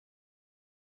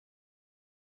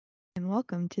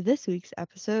welcome to this week's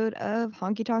episode of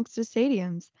Honky Tonks to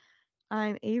Stadiums.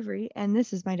 I'm Avery, and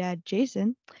this is my dad,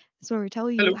 Jason. This is where we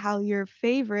tell you Hello. how your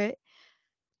favorite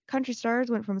country stars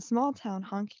went from small town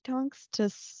honky tonks to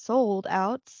sold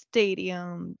out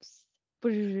stadiums.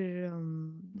 That's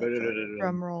a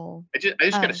drum roll. I just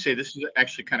got to Um, say, this is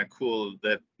actually kind of cool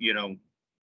that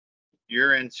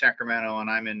you're in Sacramento and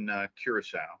I'm in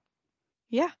Curacao,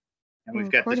 yeah, and we're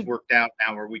we've got this recording. worked out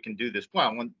now where we can do this.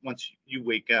 Well, once you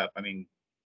wake up, I mean,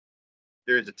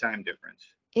 there is a time difference.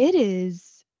 It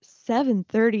is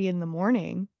 7:30 in the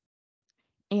morning.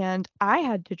 And I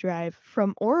had to drive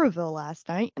from Oroville last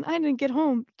night, and I didn't get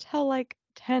home till like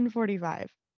 10:45.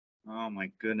 Oh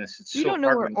my goodness, it's If you so don't know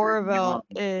hard where when you're Oroville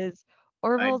young. is, I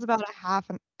Oroville is about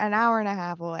an hour and a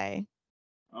half away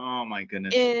oh my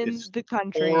goodness, in it's the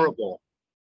country. horrible,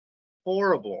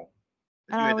 horrible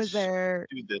that And you I had to was there.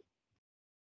 do this.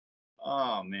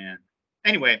 Oh man.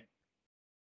 Anyway,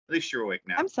 at least you're awake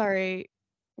now. I'm sorry.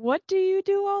 What do you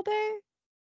do all day?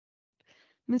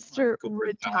 I Mr. go for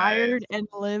a dive. Retired and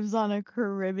lives on a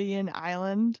Caribbean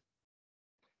island.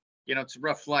 It's a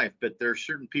rough life, but there are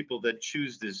certain people that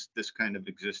choose this kind of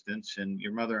existence, and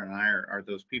your mother and I are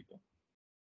those people.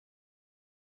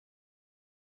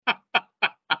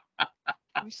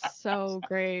 You're so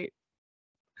great.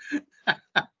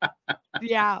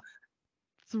 Yeah,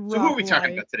 it's a So who are rough we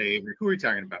talking life. about today, Avery? Who are we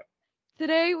talking about?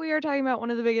 Today we are talking about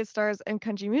one of the biggest stars in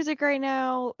country music right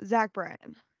now, Zach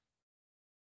Bryan.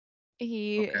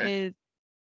 He Okay. is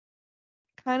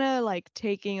kind of like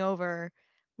taking over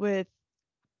with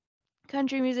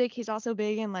country music. He's also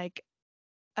big in like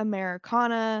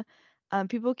Americana.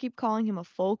 People keep calling him a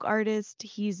folk artist.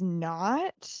 He's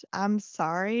not. I'm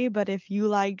sorry, but if you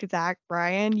liked Zach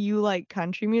Bryan, you like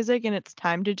country music, and it's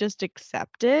time to just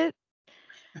accept it.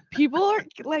 People are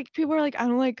like, I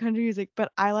don't like country music,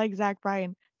 but I like Zach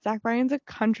Bryan. Zach Bryan's a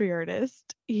country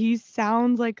artist. He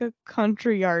sounds like a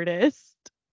country artist.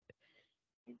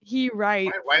 He Why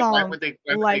writes why why songs would they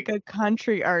why would like they a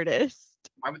country artist.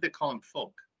 why would they call him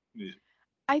folk music?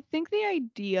 I think the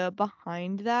idea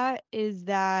behind that is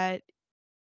that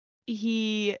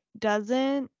he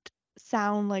doesn't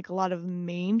sound like a lot of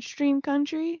mainstream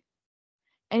country,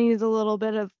 and he's a little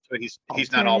bit of So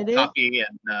he's not all alternative. poppy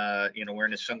and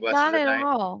wearing his sunglasses Not at at night.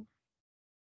 all.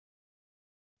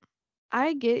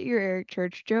 I get your Eric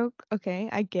Church joke. Okay,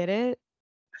 I get it.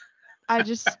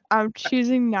 I'm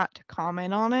choosing not to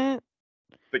comment on it.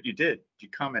 But you did. You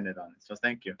commented on it, so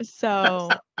thank you.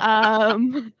 So,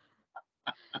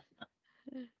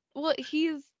 well,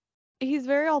 he's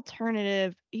very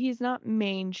alternative. He's not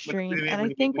What do mainstream. you mean And I when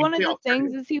you think when you one of say the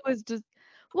things alternative? is he was just,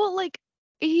 well, like,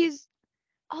 he's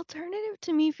alternative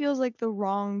to me feels like the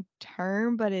wrong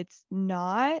term, but it's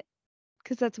not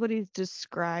because that's what he's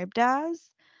described as.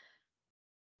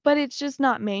 But it's just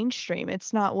not mainstream.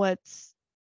 It's not what's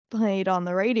played on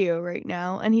the radio right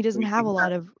now. And he So doesn't have a he's not.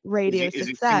 lot of Is he radio is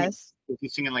he singing? success. Is he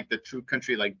singing like the true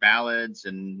country, like ballads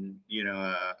and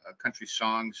country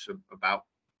songs about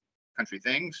country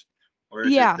things, or is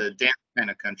it Yeah. the dance kind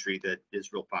of country that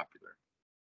is real popular?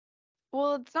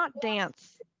 Well, it's not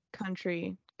dance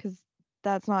country because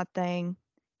that's not thing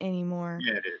anymore.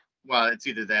 Yeah, it is. Well, it's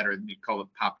either that or you call it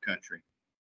pop country.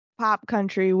 Pop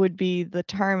country would be the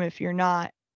term if you're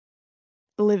not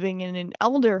living in an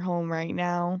elder home right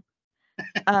now.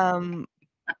 Um,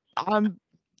 I'm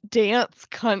dance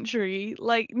country.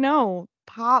 Like, no,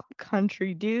 pop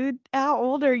country, dude. How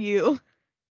old are you?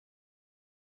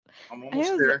 I'm I think almost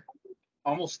it was there.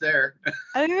 Almost there.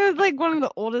 I think it was like one of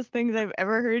the oldest things I've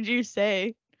ever heard you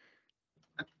say.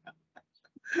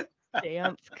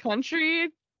 Dance country?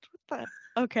 What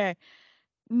the? Okay.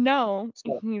 No,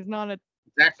 So he's not a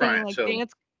Zach saying Bryan. like So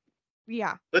dance.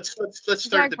 Yeah. let's start at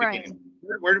Zach the Bryan. beginning.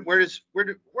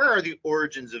 Where are the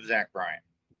origins of Zach Bryan?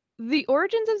 The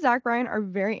origins of Zach Bryan are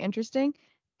very interesting.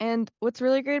 And what's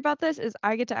really great about this is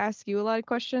I get to ask you a lot of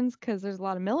questions because there's a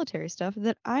lot of military stuff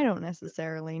that I don't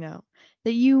necessarily know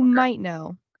that you Okay, might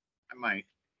know. I might.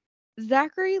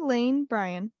 Zachary Lane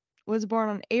Bryan was born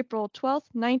on April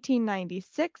 12th,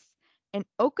 1996 in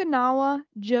Okinawa,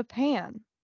 Japan,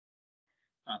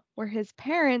 where his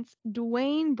parents,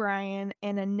 Dwayne Bryan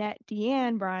and Annette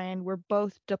Deanne Bryan, were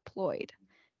both deployed.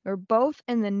 They were both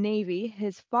in the Navy.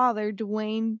 His father,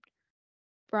 Dwayne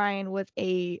Bryan, was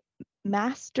a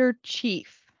master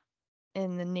chief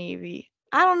in the Navy.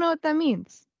 I don't know what that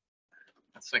means.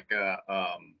 That's like a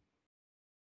I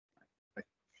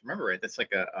remember right. That's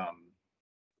like a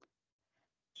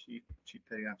chief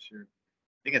petty officer.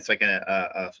 I think it's like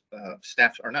a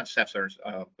staff or not staff sergeant,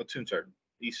 platoon sergeant,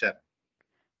 E7.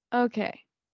 Okay,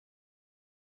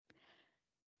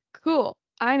 cool.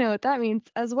 I know what that means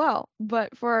as well.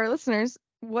 But for our listeners,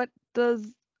 what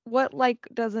does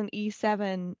an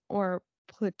E7 or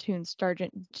platoon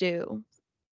sergeant do?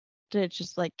 It's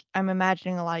just like I'm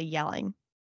imagining a lot of yelling.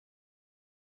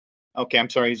 Okay, I'm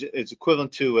sorry. It's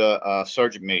equivalent to a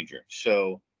sergeant major.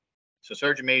 So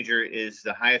sergeant major is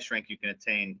the highest rank you can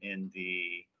attain in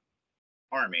the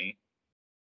Army.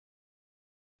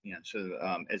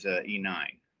 So as a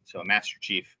E9. So a master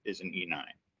chief is an E9.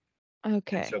 And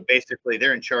Okay. so basically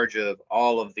they're in charge of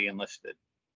all of the enlisted.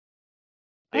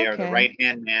 They are the Okay.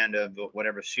 right-hand man of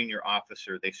whatever senior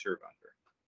officer they serve under.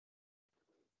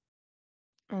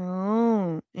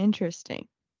 Oh, interesting.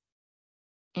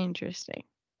 Interesting.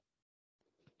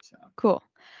 So Cool.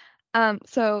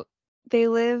 So they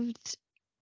lived,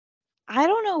 I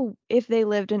don't know if they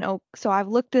lived in Oak, so I've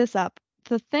looked this up.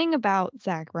 The thing about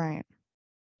Zach Bryan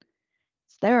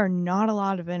is there are not a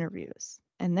lot of interviews,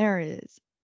 and there is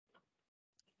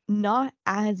not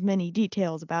as many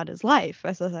details about his life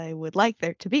as I would like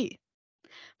there to be.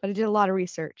 But I did a lot of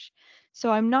research.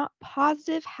 So I'm not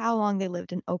positive how long they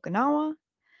lived in Okinawa,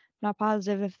 not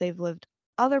positive if they've lived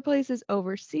other places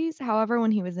overseas. However,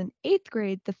 when he was in 8th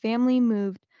grade, the family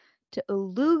moved to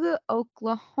Eluga,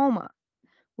 Oklahoma,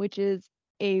 which is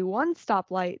a one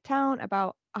stoplight town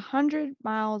about 100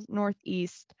 miles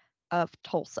northeast of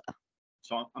Tulsa.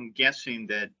 So I'm guessing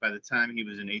that by the time he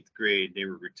was in 8th grade, they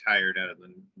were retired out of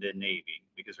the Navy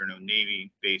because there are no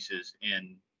Navy bases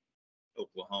in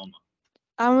Oklahoma.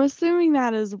 I'm assuming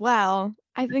that as well.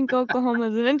 I think Oklahoma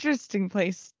is an interesting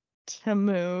place to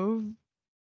move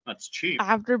That's cheap.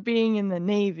 after being in the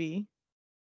Navy.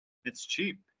 It's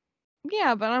cheap.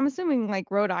 Yeah, but I'm assuming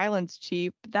like Rhode Island's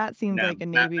cheap. That seems No, like a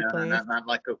Navy place. not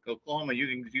like Oklahoma.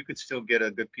 You could still get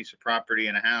a good piece of property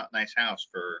and a nice house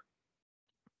for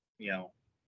you know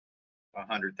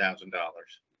 $100,000.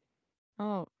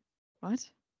 Oh, what?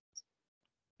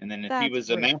 And then if he That's was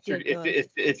a master, ridiculous.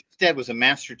 if dad was a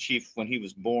master chief when he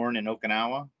was born in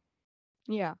Okinawa,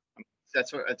 Yeah.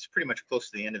 that's pretty much close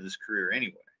to the end of his career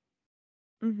anyway.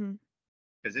 Mm-hmm.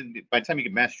 Because by the time you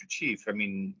get master chief, I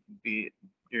mean,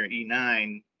 you're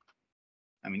E9.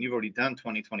 I mean, you've already done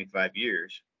 20, 25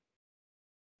 years.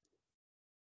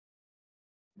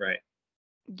 Right.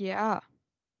 Yeah.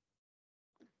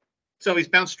 So he's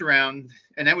bounced around,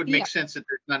 and that would make Yeah. sense that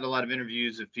there's not a lot of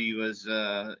interviews if he was,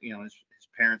 his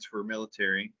parents were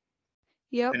military,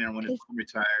 Yep. depending on when his mom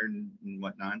retired and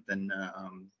whatnot. Then,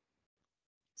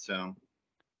 so.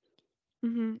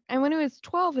 Mm-hmm. And when he was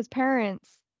 12, his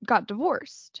parents got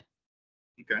divorced.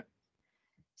 Okay.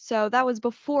 So that was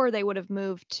before they would have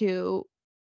moved to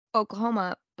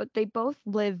Oklahoma, but they both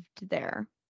lived there.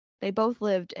 They both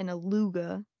lived in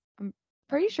Aluga. I'm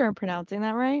pretty sure I'm pronouncing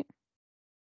that right.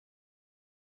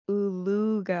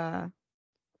 Uluga.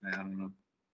 I don't know.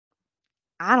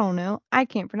 I don't know. I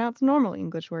can't pronounce normal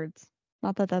English words.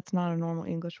 Not that that's not a normal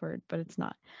English word, but it's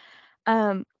not.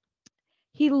 Um,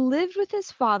 he lived with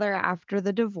his father after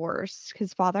the divorce.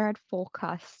 His father had full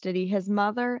custody. His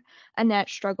mother, Annette,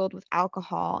 struggled with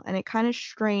alcohol, and it kind of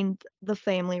strained the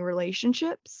family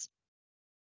relationships.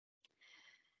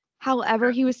 However,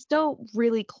 Okay. he was still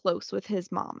really close with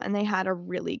his mom, and they had a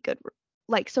really good,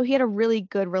 so he had a really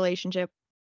good relationship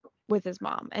with his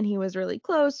mom, and he was really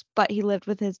close, but he lived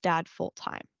with his dad full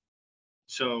time.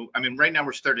 So, I mean, right now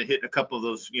we're starting to hit a couple of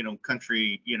those,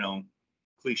 country,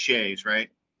 cliches, right?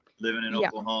 Living in Yeah,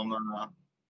 Oklahoma,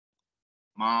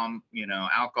 mom,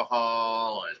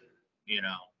 alcohol and, you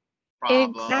know,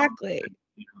 problems. exactly.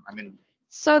 I mean,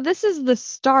 So this is the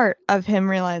start of him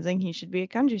realizing he should be a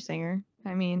country singer.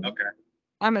 I mean, okay,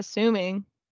 I'm assuming.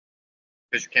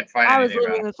 because you can't find I was anything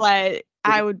living about this life,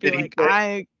 I would be did he like, play?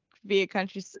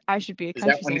 I should be a Is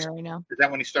that country when singer right now.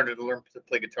 he started to learn to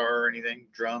play guitar or anything,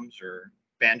 drums or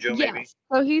banjo maybe? Yes.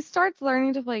 So he starts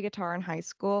learning to play guitar in high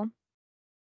school.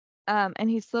 And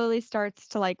he slowly starts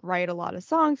to like write a lot of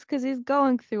songs because he's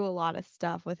going through a lot of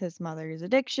stuff with his mother's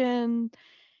addiction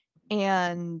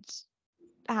and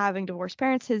having divorced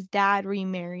parents. His dad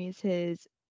remarries his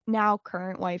now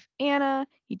current wife, Anna.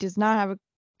 He does not have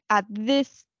at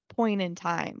this point in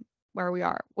time where we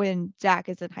are when Zach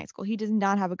is in high school, he does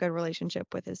not have a good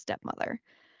relationship with his stepmother.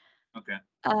 Okay.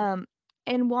 Um,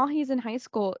 and while he's in high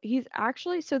school, he's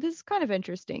actually, so this is kind of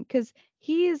interesting because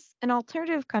he's an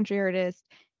alternative country artist.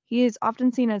 He is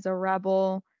often seen as a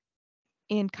rebel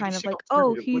and When you kind of say like, oh,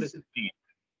 alternative, what he's does it mean?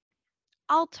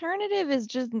 alternative is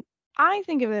just, I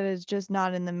think of it as just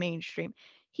not in the mainstream.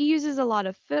 He uses a lot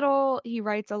of fiddle. He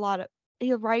writes a lot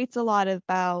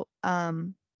about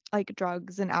like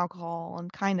drugs and alcohol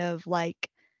and kind of like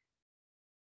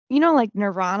like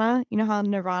Nirvana, you know how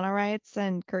Nirvana writes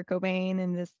and Kurt Cobain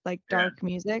and this like Yeah. dark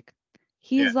music.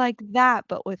 He's like that,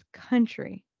 but with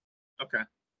country. Okay.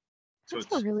 So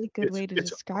That's a really good way to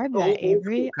it's describe that, old school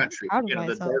Avery. I'm country. proud of You know,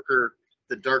 myself.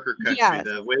 the darker country, Yes.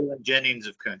 the Waylon Jennings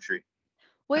of country.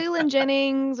 Waylon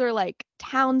Jennings or like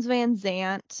Townes Van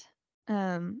Zandt,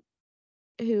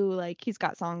 who like he's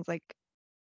got songs like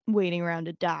Waiting Around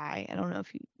to Die. I don't know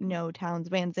if you know Townes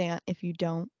Van Zandt. If you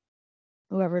don't,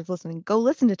 whoever's listening, go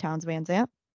listen to Townes Van Zandt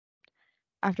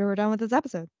after we're done with this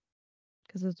episode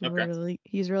because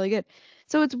he's really good.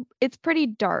 So it's pretty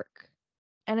dark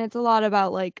and it's a lot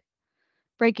about like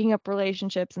breaking up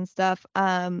relationships and stuff.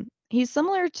 He's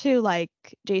similar to like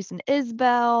Jason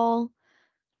Isbell,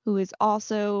 who is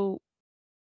also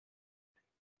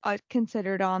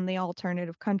considered on the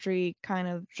alternative country kind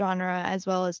of genre, as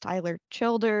well as Tyler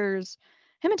Childers.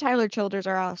 Him and Tyler Childers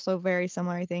are also very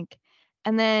similar, I think.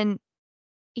 And then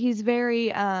he's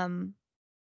very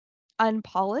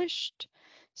unpolished.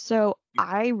 So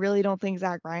I really don't think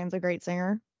Zach Bryan's a great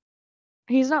singer.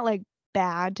 He's not like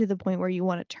bad to the point where you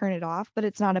want to turn it off, but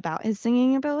it's not about his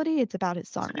singing ability, it's about his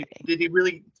songwriting. Did he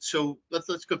really? So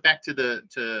let's go back to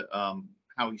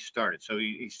how he started. So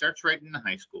he starts right in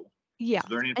high school. Yeah.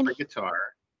 He's learning to play guitar.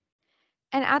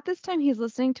 And at this time he's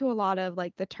listening to a lot of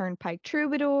like the Turnpike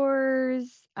Troubadours,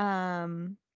 a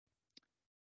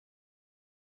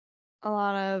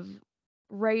lot of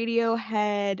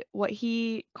Radiohead, what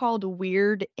he called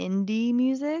weird indie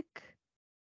music.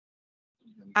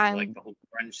 Like the whole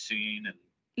grunge scene and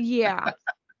yeah.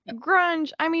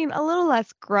 Grunge, I mean a little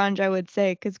less grunge I would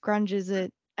say, because grunge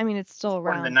isn't, I mean it's still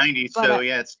around. In the 90s, so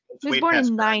yeah, it's he was way born past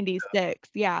in grunge, 96,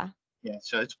 yeah. Yeah,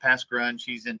 so it's past grunge.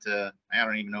 He's into, I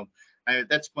don't even know.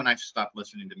 That's when I stopped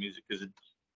listening to music because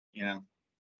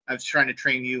I was trying to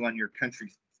train you on your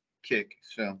country kick.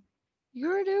 So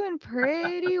you're doing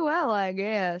pretty well, I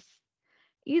guess.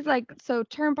 He's like, so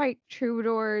Turnpike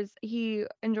Troubadours, he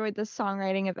enjoyed the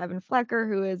songwriting of Evan Flecker,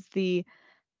 who is the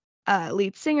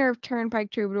lead singer of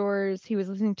Turnpike Troubadours. He was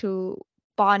listening to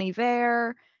Bon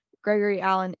Iver, Gregory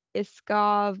Alan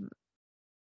Iskov,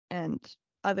 and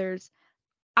others.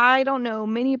 I don't know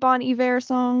many Bon Iver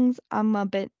songs. I'm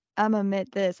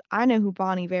admit this. I know who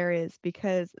Bon Iver is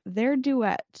because their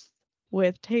duets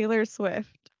with Taylor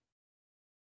Swift,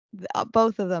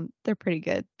 both of them, they're pretty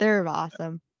good. They're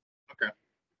awesome. Okay.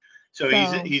 So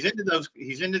he's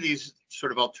into these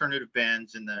sort of alternative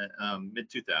bands in the mid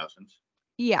 2000s.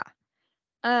 Yeah.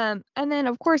 And then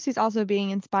of course he's also being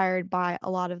inspired by a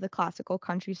lot of the classical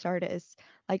country artists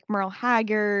like Merle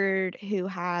Haggard, who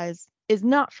is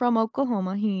not from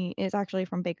Oklahoma. He is actually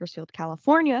from Bakersfield,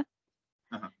 California.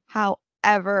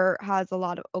 However, has a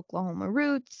lot of Oklahoma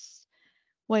roots.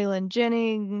 Waylon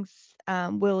Jennings,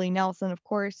 Willie Nelson, of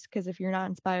course, because if you're not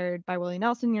inspired by Willie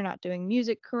Nelson, you're not doing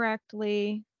music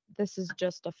correctly. This is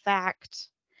just a fact.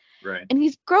 Right. And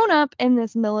he's grown up in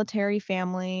this military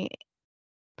family,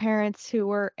 parents who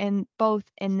were both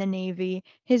in the Navy.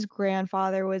 His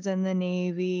grandfather was in the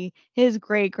Navy. His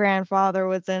great grandfather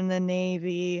was in the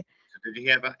Navy. So did he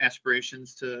have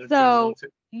aspirations to?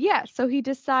 Yeah, so he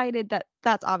decided that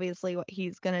that's obviously what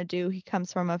he's gonna do. He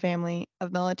comes from a family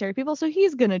of military people, so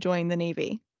he's gonna join the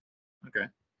Navy. Okay.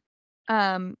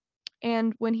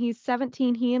 And when he's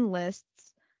 17, he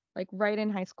enlists, like right in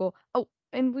high school. Oh,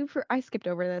 and I skipped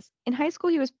over this. In high school,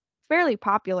 he was fairly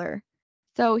popular.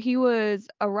 So he was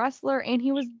a wrestler and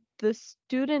he was the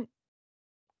student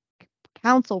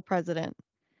council president.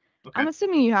 Okay. I'm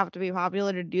assuming you have to be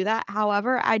popular to do that.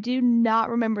 However, I do not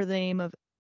remember the name of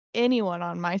anyone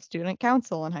on my student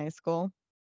council in high school.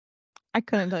 I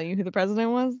couldn't tell you who the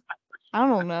president was. I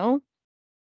don't know.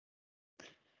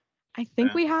 I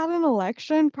think we had an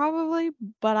election probably,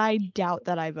 but I doubt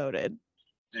that I voted.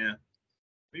 Yeah.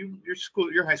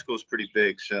 Your high school is pretty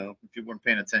big, so if you weren't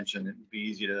paying attention, it'd be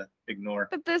easy to ignore.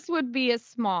 But this would be a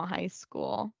small high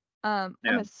school. I'm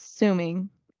assuming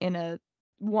in a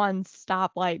one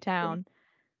stoplight town.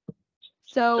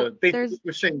 So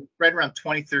we're saying right around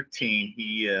 2013,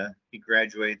 he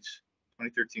graduates.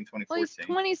 2013, 2014. Well, he's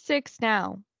 26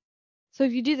 now. So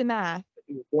if you do the math.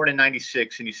 He was born in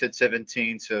 96 and you said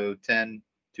 17, so 10,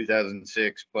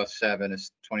 2006 plus 7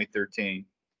 is 2013.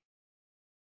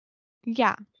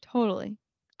 Yeah, totally.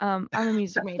 I'm a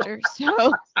music major,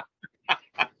 so.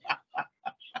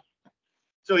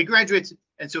 So he graduates,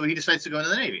 and so he decides to go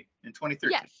into the Navy in 2013.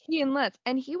 Yes, he enlists,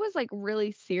 and he was like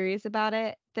really serious about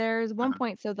it. There's one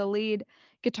point, so the lead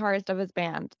guitarist of his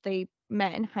band, they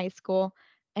met in high school,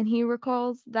 and he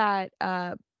recalls that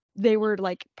they were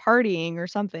like partying or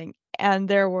something, and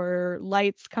there were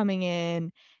lights coming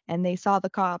in, and they saw the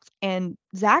cops, and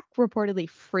Zach reportedly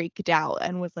freaked out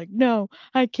and was like, "No,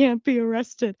 I can't be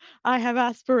arrested. I have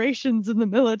aspirations in the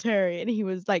military," and he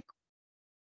was like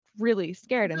really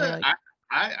scared, and they're like,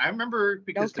 I remember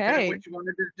because depending on okay. what you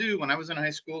wanted to do when I was in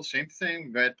high school, same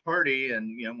thing. We had a party,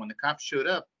 and when the cops showed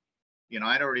up,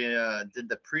 I'd already did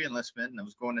the pre-enlistment, and I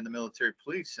was going in the military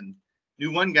police, and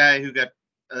knew one guy who got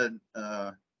a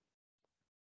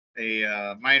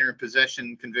minor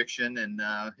possession conviction, and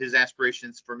his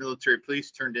aspirations for military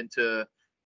police turned into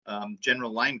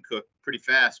general line cook pretty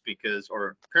fast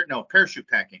parachute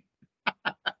packing.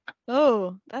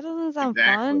 Oh, that doesn't sound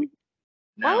Exactly. fun.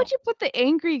 Why No. would you put the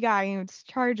angry guy in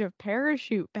charge of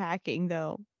parachute packing,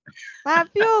 though? That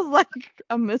feels like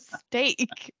a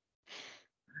mistake.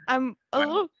 I'm a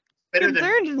little Better than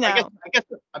concerned now. I guess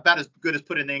about as good as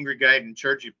putting an angry guy in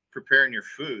charge of preparing your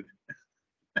food.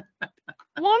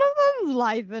 One of them's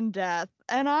life and death,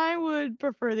 and I would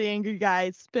prefer the angry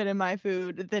guy spit in my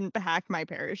food than hack my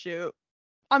parachute.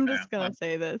 I'm Yeah, just gonna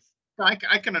say this. I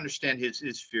can understand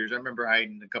his fears. I remember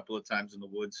hiding a couple of times in the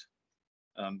woods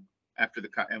after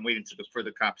and waiting for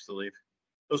the cops to leave.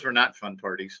 Those were not fun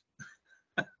parties.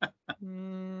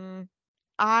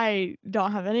 I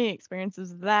don't have any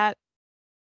experiences with that.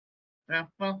 Yeah,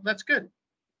 well, that's good.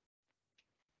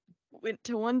 Went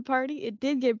to one party. It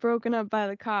did get broken up by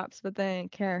the cops, but they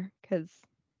didn't care because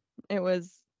it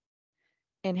was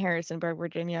in Harrisonburg,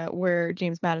 Virginia, where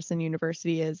James Madison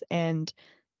University is, and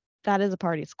that is a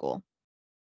party school.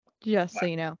 Just so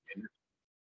you know.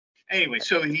 Anyway,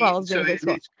 so Well,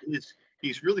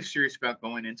 he's really serious about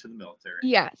going into the military.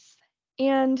 Yes,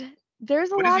 and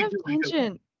there's a What does lot he of do when he goes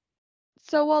tension. in?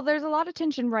 So, well, there's a lot of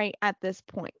tension right at this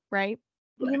point, right?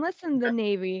 He Right. enlists in the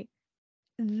Navy.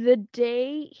 The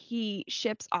day he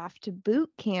ships off to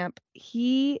boot camp,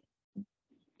 he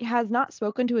has not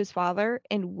spoken to his father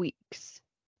in weeks.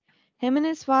 Him and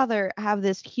his father have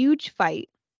this huge fight.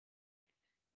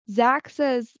 Zach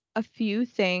says a few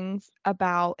things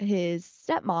about his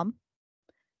stepmom,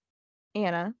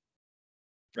 Anna.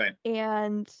 Right.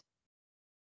 And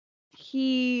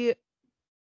his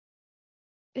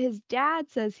dad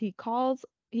says he called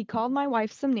my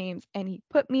wife some names and he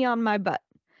put me on my butt,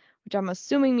 which I'm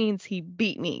assuming means he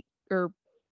beat me or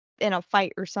in a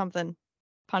fight or something,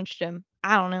 punched him.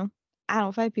 I don't know. I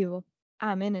don't fight people.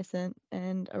 I'm innocent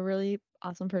and a really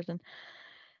awesome person.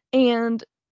 And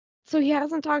so he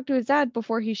hasn't talked to his dad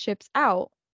before he ships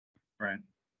out. Right.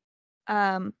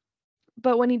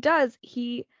 But when he does,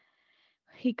 he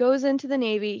goes into the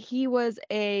Navy. He was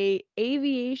a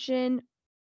aviation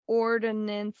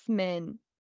ordnanceman.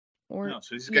 So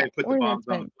he's the guy who put the bombs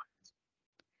on the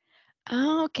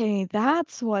planes. Okay,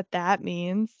 that's what that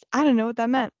means. I don't know what that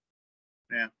meant.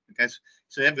 Yeah, guys.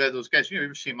 So they have those guys. You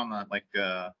ever see them on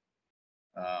the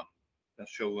they'll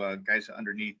show guys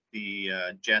underneath the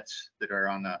jets that are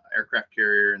on the aircraft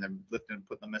carrier, and they're lifting and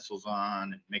putting the missiles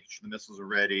on, and making sure the missiles are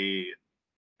ready, and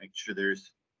making sure the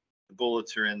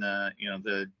bullets are in the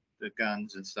the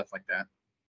guns and stuff like that.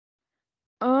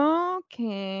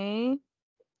 Okay.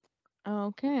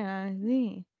 Okay, I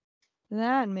see.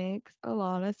 That makes a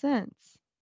lot of sense.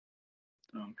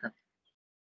 Okay.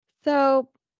 So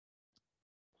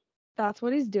that's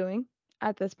what he's doing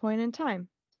at this point in time.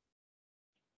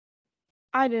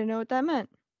 I didn't know what that meant.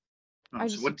 I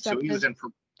just accepted he was in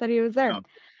for that he was there.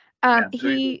 yeah, so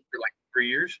he was for like 3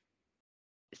 years.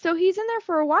 So he's in there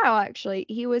for a while actually.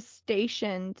 He was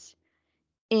stationed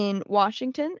in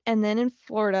Washington and then in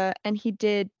Florida, and he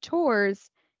did tours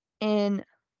in,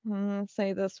 I'm gonna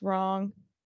say this wrong,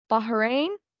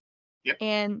 Bahrain. Yep.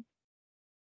 And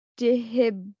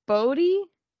Djibouti.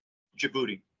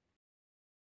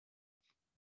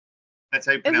 That's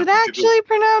how you Is pronounce it actually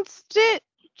pronounced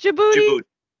Djibouti?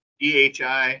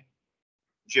 Djibouti.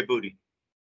 Djibouti.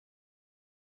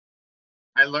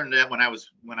 I learned that when I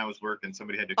was working.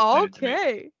 Somebody had to explain it to me.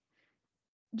 Okay.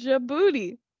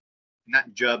 Djibouti.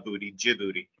 Not Djibouti.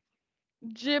 Djibouti.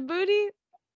 Djibouti?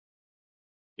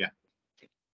 Yeah.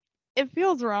 It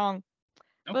feels wrong.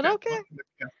 But okay.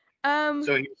 Well,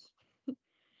 so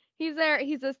he's there.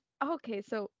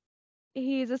 So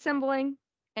he's assembling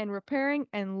and repairing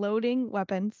and loading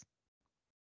weapons.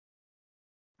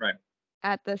 Right.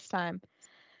 At this time.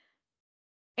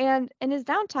 And in his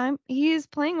downtime, he is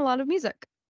playing a lot of music.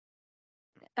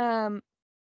 And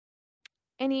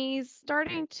he's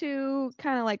starting to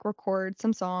kind of like record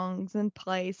some songs and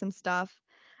play some stuff.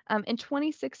 In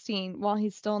 2016, while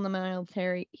he's still in the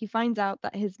military, he finds out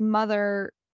that his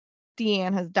mother,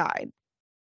 Deanne, has died.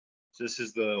 So this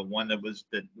is the one that was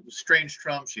strange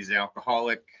Trump. She's an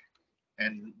alcoholic,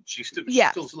 and she's still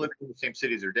living in the same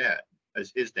city as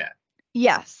his dad.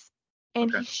 Yes,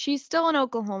 and she's still in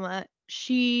Oklahoma.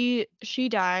 She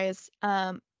dies.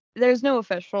 There's no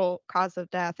official cause of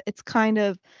death. It's kind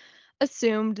of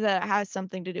assumed that it has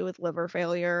something to do with liver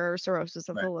failure or cirrhosis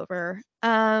of the Right. liver.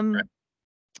 Right.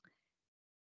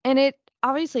 And it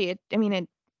obviously,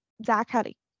 Zach had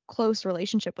a close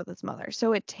relationship with his mother,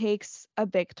 so it takes a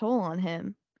big toll on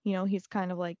him. He's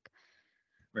kind of like,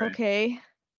 Right. okay,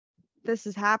 this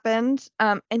has happened.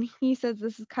 And he says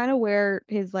this is kind of where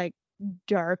his like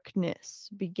darkness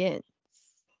begins.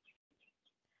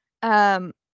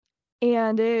 And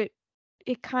it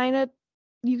kind of,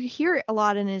 you hear it a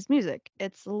lot in his music.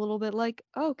 It's a little bit like,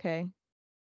 okay,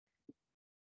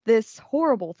 this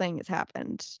horrible thing has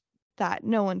happened that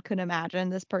no one could imagine.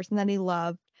 This person that he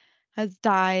loved has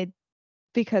died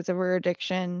because of her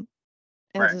addiction,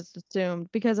 and it's Right. just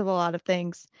assumed because of a lot of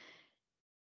things.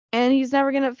 And he's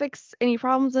never going to fix any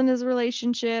problems in his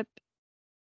relationship,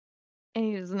 and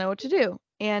he doesn't know what to do.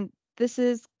 And this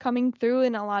is coming through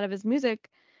in a lot of his music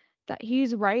that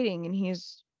he's writing and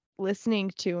he's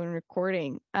listening to and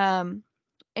recording. And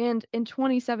in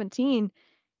 2017,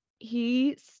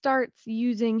 he starts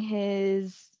using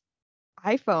his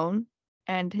iPhone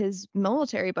and his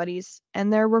military buddies,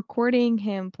 and they're recording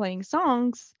him playing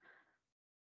songs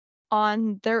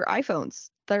on their iPhones.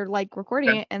 They're like recording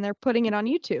Okay. it and they're putting it on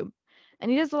YouTube.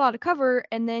 And he does a lot of cover,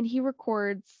 and then he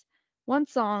records one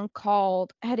song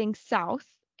called Heading South,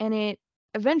 and it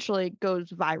eventually goes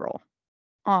viral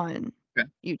on Okay.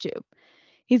 YouTube.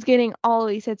 He's getting all of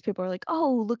these hits. People are like,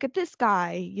 oh, look at this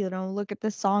guy, look at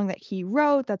this song that he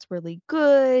wrote. That's really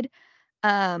good.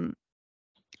 Um,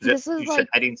 Is it, this is you said like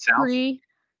heading south?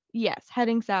 yes,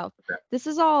 Heading South. Okay. This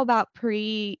is all about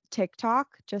pre TikTok,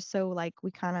 just so like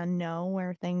we kind of know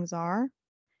where things are.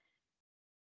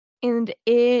 And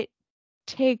it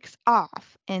takes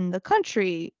off in the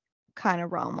country kind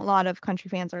of realm. A lot of country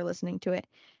fans are listening to it.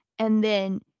 And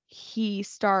then he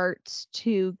starts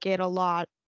to get a lot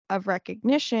of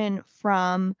recognition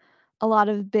from a lot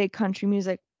of big country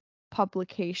music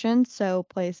publications. So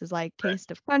places like Right.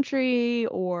 Taste of Country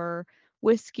or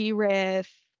Whiskey Riff,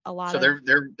 a lot So of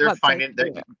they're websites finding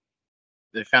that do it.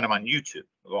 they found him on YouTube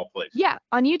of all places. Yeah,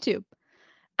 on YouTube.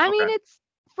 Okay. It's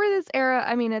for this era,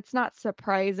 it's not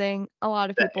surprising. A lot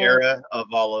of The people era of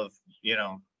all of, you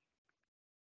know,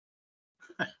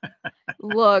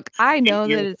 look, I know 8 that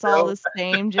years it's all ago. the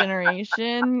same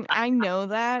generation. I know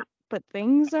that, but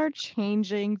things are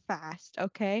changing fast,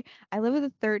 okay? I live with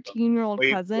a 13-year-old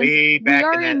Way cousin. way We back in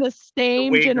are in that the the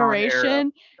same way gone era.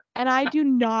 generation, and I do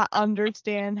not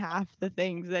understand half the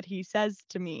things that he says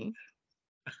to me.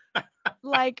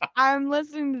 Like, I'm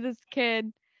listening to this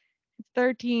kid,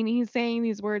 13, he's saying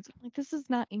these words. I'm like, this is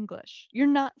not English. You're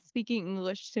not speaking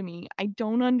English to me. I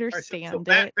don't All right, so understand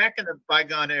back it. back in the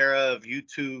bygone era of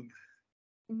YouTube,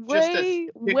 just as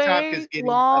Way, TikTok is way getting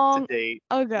up to long date,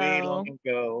 way long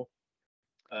ago.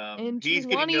 ago, In he's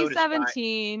getting noticed by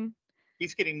 2017,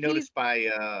 he's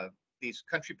these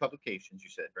country publications. You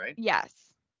said, right? yes.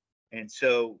 And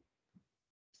so,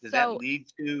 does that So lead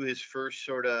to his first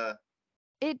sort of?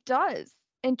 it does.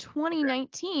 In Okay,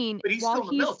 2019, but he's while still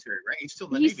in the military, right? He's still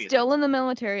in the he's Navy at that still in the time.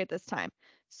 military at this time.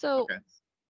 So Okay,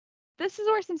 this is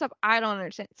where some stuff I don't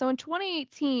understand. So in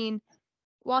 2018,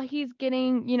 while he's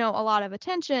getting, a lot of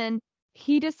attention,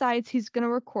 he decides he's going to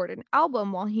record an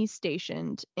album while he's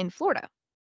stationed in Florida.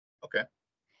 okay,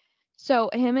 So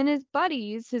him and his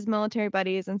buddies, his military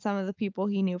buddies, and some of the people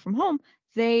he knew from home,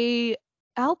 they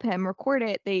help him record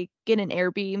it. They get an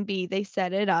Airbnb, they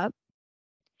set it up,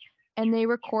 and they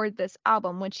record this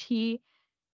album, which he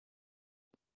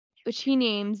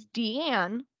names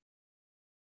Deanne,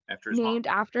 after his mom. named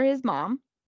after his mom,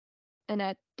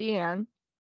 Annette Deanne.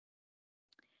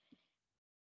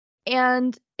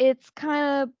 And it's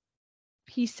kind of,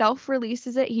 he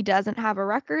self-releases it. He doesn't have a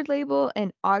record label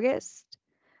in August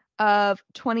of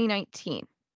 2019.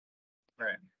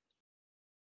 Right.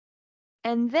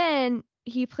 And then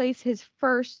he plays his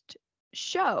first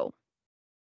show,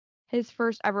 his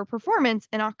first ever performance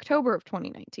in October of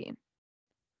 2019.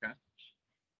 Okay.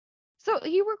 So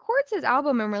he records his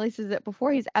album and releases it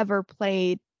before he's ever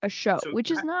played a show, So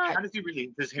which is not how does he release?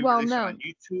 Does he well release it on known.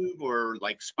 YouTube or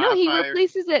like No, he Spotify? Or,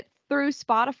 releases it through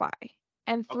Spotify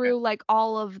and okay, through like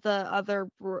all of the other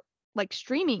like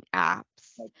streaming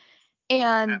apps, like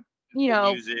and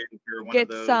Apple Music or one of get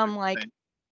those or some like something.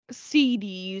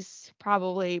 CDs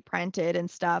probably printed and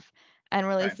stuff and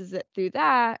Right. releases it through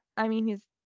that.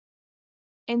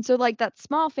 And so like that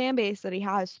small fan base that he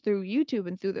has through YouTube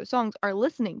and through those songs are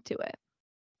listening to it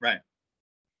Right.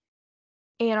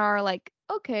 and are like,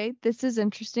 okay, this is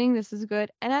interesting, this is good.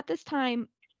 And at this time,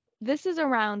 this is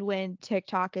around when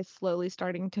TikTok is slowly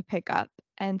starting to pick up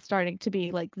and starting to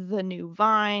be like the new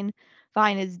Vine.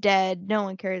 Vine is dead. No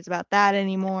one cares about that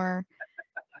anymore.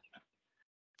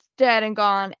 dead and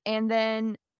gone. And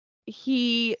then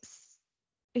he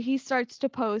starts to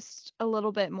post a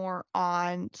little bit more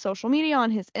on social media,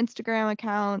 on his Instagram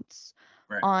accounts,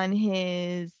 Right. on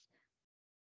his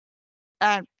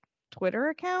Twitter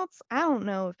accounts. I don't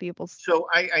know if people So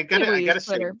I gotta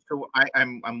say, Twitter. so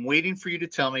I'm waiting for you to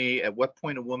tell me at what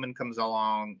point a woman comes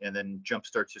along and then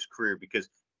jumpstarts his career, because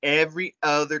every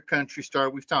other country star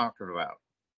we've talked about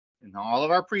in all of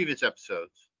our previous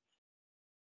episodes,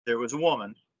 there was a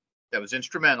woman that was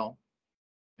instrumental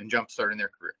in jumpstarting their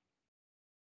career.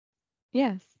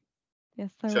 Yes.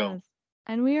 Yes, there So was.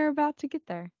 And we are about to get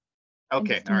there in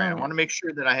okay, just a all right. I moment. want to make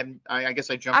sure that I haven't. I guess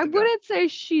I jumped I the gun. wouldn't say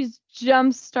she's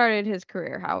jump started his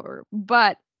career, however,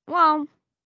 but well,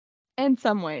 in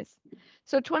some ways.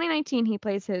 So 2019, he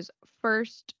plays his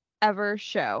first ever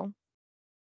show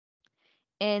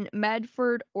in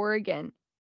Medford, Oregon.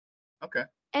 Okay.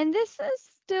 And this is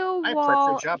still I applied for a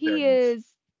while job there he once. is.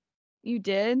 You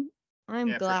did? I'm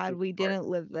Yeah, for a glad cable we guard. didn't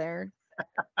live there.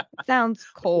 Sounds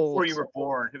Before cold. you were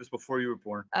born. It was before you were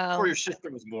born. Before Oh. your sister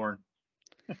was born.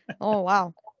 Oh,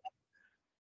 wow.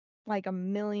 Like a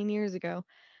million years ago.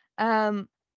 Um,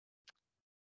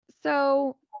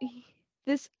 so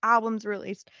this album's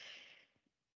released.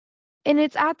 And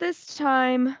it's at this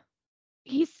time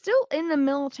he's still in the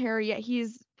military, yet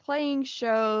he's playing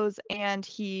shows and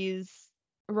he's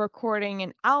recording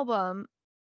an album,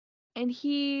 and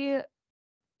he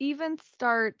even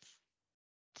starts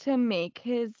to make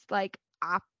his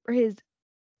his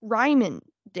Ryman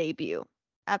debut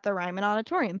at the Ryman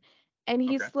Auditorium. And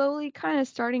he's Okay. slowly kind of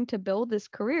starting to build this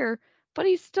career, but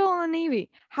he's still in the Navy.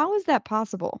 How is that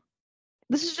possible?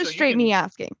 This is So just you straight can. me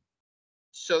asking.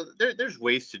 So there's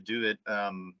ways to do it.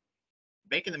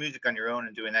 Making the music on your own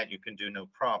and doing that, you can do no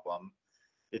problem.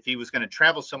 If he was going to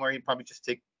travel somewhere, he'd probably just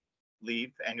take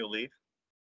annual leave,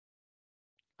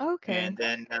 Okay. and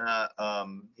then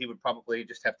he would probably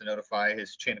just have to notify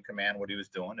his chain of command what he was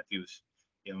doing if he was,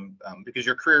 because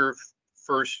your career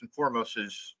first and foremost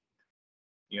is,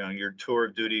 your tour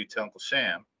of duty to Uncle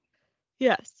Sam,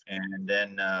 Yes. and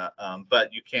then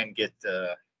but you can get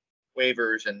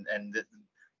waivers, and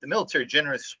the military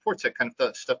generally supports that kind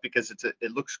of stuff because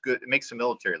it looks good. It makes the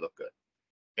military look good.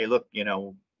 Hey, look,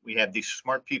 we have these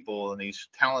smart people and these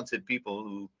talented people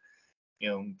who,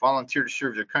 volunteer to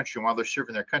serve their country. And while they're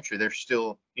serving their country, they're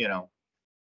still,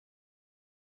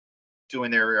 doing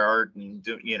their art and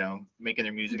making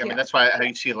their music. I mean, Yeah. that's why how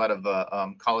you see a lot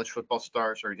of college football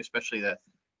stars, or especially that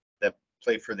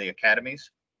play for the academies.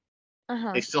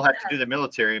 Uh-huh. They still have to do the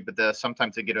military, but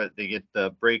sometimes they get the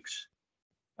breaks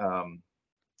um,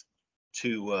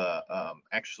 to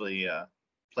actually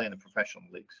play in the professional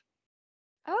leagues.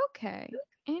 Okay.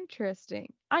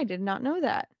 Interesting. I did not know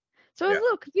that. So I was Yeah. a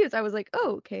little confused. I was like,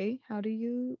 "Oh, okay. How do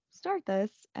you start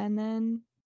this?" And then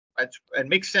It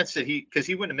makes sense that because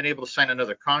he wouldn't have been able to sign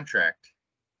another contract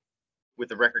with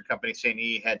the record company saying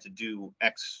he had to do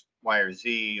X, Y, or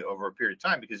Z over a period of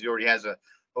time, because he already has a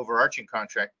overarching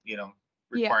contract,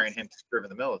 requiring yes. him to serve in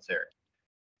the military.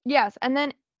 Yes, and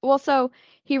then well, so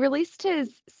he released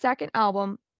his second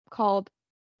album called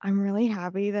I'm really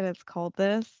happy that it's called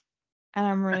this, and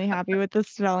I'm really happy with the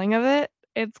spelling of it.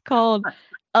 It's called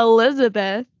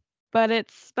Elizabeth, but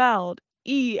it's spelled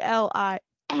Elizabeth.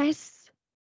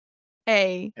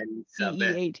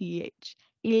 Elisabeath.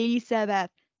 Elizabeth.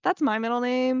 That's my middle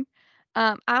name.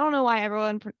 I don't know why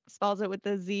everyone spells it with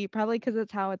the Z. Probably because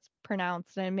it's how it's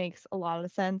pronounced, and it makes a lot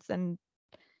of sense. And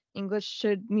English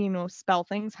should, spell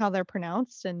things how they're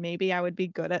pronounced, and maybe I would be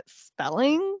good at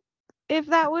spelling if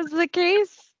that was the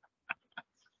case.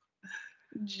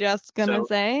 Just gonna So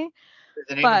say.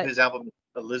 the name of But his album,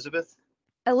 Elizabeth,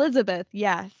 Elizabeth,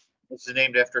 yes. is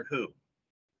named after who?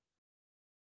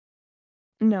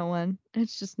 No one.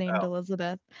 It's just named Oh,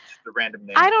 Elizabeth. just a random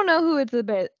name. I don't know who it's a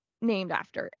bit named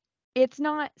after. It's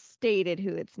not stated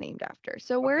who it's named after.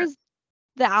 So Okay. whereas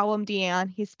the album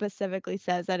Deanne, he specifically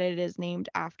says that it is named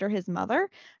after his mother.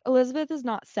 Elizabeth is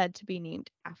not said to be named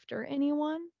after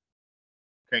anyone.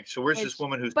 Okay. So where's this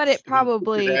woman But it who kicked his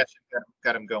probably ass and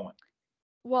got him going?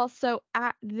 well, so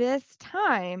at this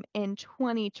time in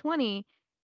 2020,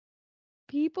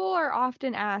 people are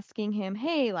often asking him,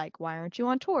 "Hey, like, why aren't you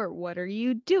on tour? What are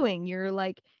you doing?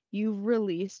 You've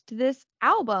released this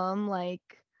album.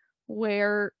 Like,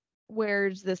 where,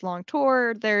 where's this long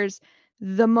tour?" There's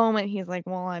the moment he's like,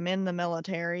 "Well, I'm in the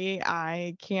military.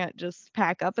 I can't just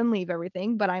pack up and leave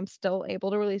everything, but I'm still able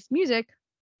to release music,"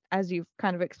 as you've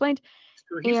kind of explained.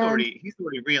 So And he's already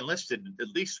re-enlisted at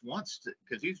least once,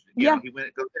 because yeah, he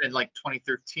went goes in like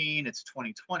 2013. It's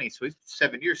 2020, so he's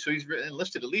 7 years. So he's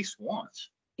enlisted at least once.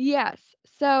 yes.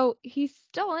 So he's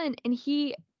still in, and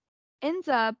he ends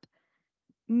up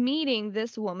meeting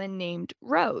this woman named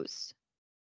Rose.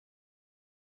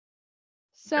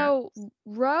 So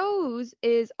Rose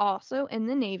is also in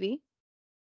the Navy,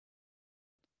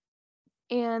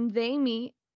 and they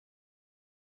meet,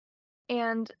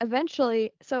 and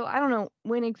eventually, so I don't know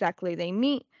when exactly they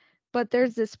meet, but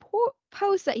there's this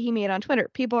post that he made on Twitter.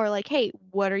 People are like, "Hey,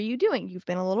 what are you doing? You've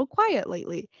been a little quiet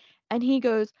lately." And he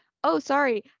goes, "Oh,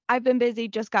 sorry, I've been busy,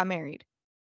 just got married."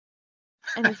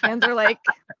 And his fans are like,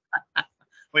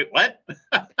 "Wait, what?"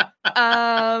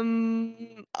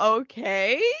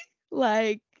 Okay,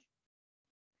 like,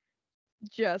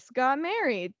 just got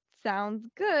married. Sounds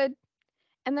good.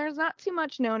 And there's not too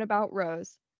much known about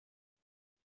Rose.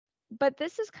 But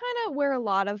this is kind of where a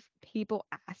lot of people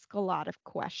ask a lot of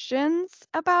questions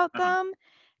about them.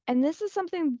 And this is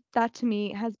something that to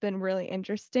me has been really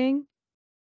interesting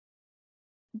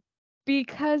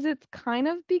because it's kind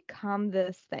of become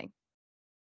this thing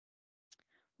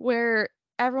where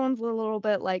everyone's a little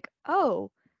bit like,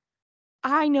 oh,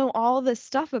 I know all this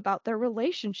stuff about their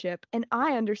relationship and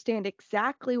I understand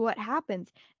exactly what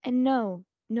happens. And no,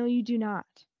 you do not.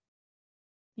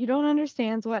 You don't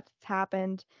understand what's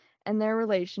happened in their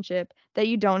relationship that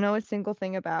you don't know a single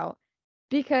thing about.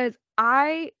 Because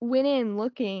I went in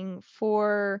looking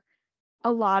for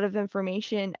a lot of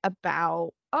information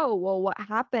about, oh, well, what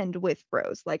happened with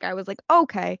Rose? Like, I was like,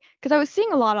 okay, because I was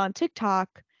seeing a lot on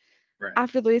TikTok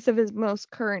after the release of his most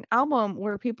current album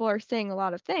where people are saying a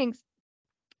lot of things.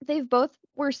 They've both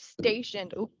were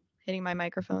stationed. Oh, hitting my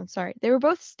microphone. Sorry. They were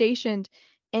both stationed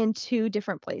in 2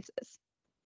 different places.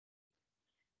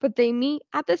 But they meet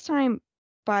at this time,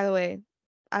 by the way,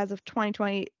 as of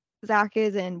 2020, Zach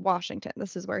is in Washington.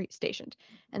 This is where he's stationed.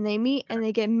 And they meet and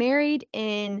they get married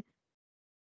in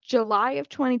July of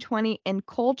 2020 in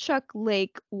Kolchak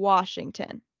Lake,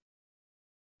 Washington.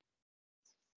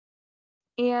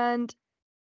 And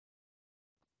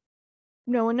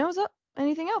no one knows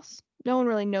anything else. No one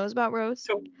really knows about Rose.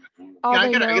 So, all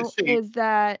they know is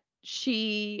that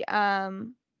she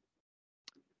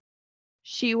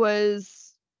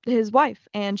was his wife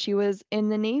and she was in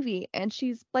the Navy, and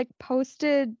she's like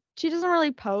posted, she doesn't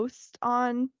really post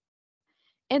on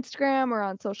Instagram or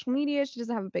on social media. She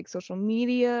doesn't have a big social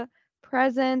media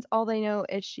presence. All they know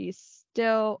is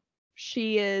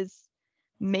she is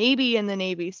maybe in the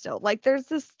Navy still. Like there's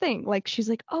this thing, like she's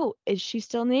like, oh, is she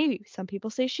still in the Navy? Some people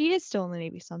say she is still in the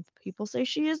Navy. Some people say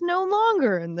she is no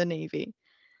longer in the Navy.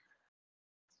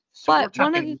 So but we're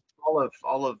talking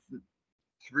all of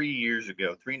 3 years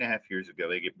ago, 3.5 years ago,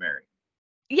 they get married.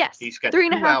 Yes, he's got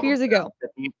 3.5 years ago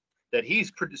that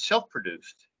he's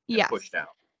self-produced and pushed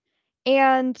out.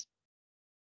 And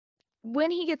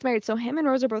when he gets married, so him and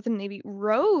Rose are both in the Navy.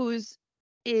 Rose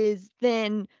is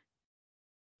then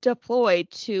deployed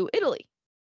to Italy.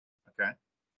 Okay.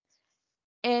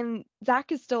 And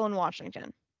Zach is still in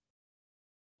Washington.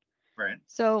 Right.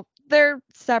 So they're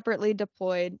separately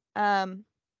deployed. Then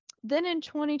in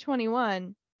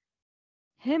 2021,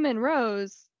 him and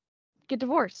Rose get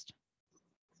divorced.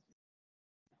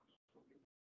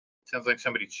 Sounds like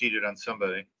somebody cheated on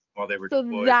somebody while they were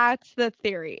deployed. So that's the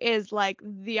theory, is like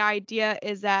the idea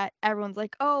is that everyone's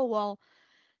like, oh, well,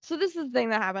 so this is the thing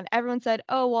that happened. Everyone said,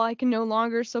 oh, well, I can no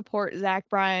longer support Zach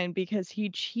Bryan because he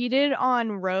cheated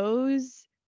on Rose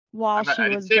while she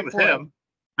was deployed.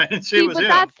 I didn't say it was him. But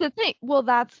that's the thing. Well,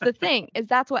 that's the thing, is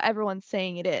that's what everyone's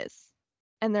saying it is.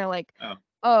 And they're like,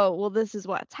 oh, well, this is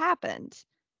what's happened.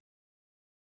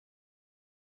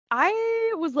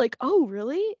 I was like, oh,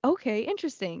 really? Okay,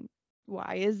 interesting.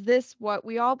 Why is this what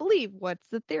we all believe? What's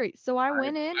the theory? So I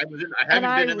went in and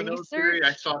I researched.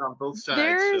 I saw it on both sides.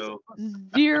 There's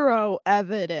zero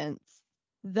evidence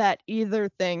that either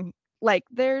thing, like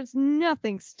there's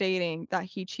nothing stating that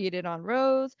he cheated on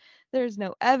Rose. There's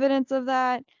no evidence of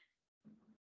that.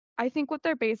 I think what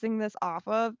they're basing this off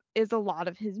of is a lot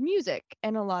of his music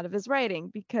and a lot of his writing,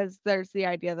 because there's the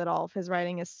idea that all of his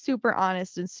writing is super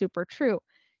honest and super true.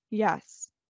 Yes,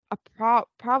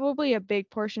 probably a big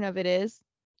portion of it is.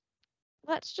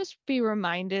 Let's just be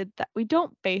reminded that we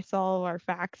don't base all of our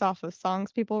facts off of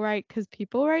songs people write, because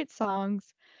people write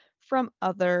songs from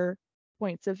other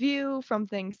points of view, from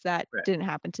things that didn't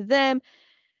happen to them,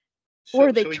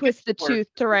 or they twist the truth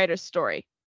to write a story.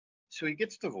 So he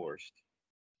gets divorced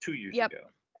 2 years ago.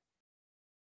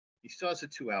 He still has the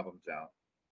 2 albums out.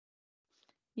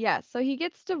 Yeah, so he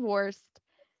gets divorced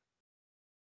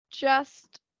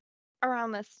just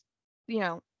around this,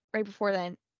 right before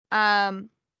then.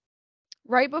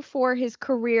 Right before his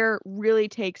career really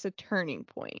takes a turning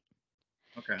point.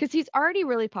 Okay. Because he's already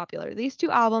really popular. These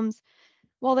 2 albums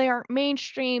while they aren't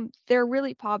mainstream, they're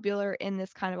really popular in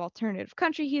this kind of alternative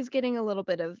country. He's getting a little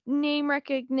bit of name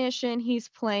recognition. He's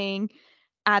playing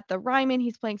at the Ryman.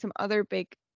 He's playing some other big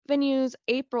venues.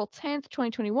 April 10th,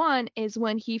 2021 is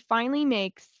when he finally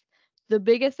makes the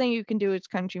biggest thing you can do with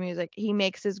country music. He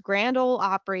makes his Grand Ole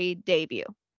Opry debut.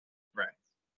 Right.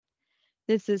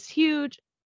 This is huge.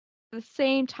 At the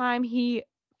same time, he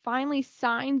finally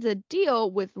signs a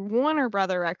deal with Warner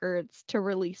Brother Records to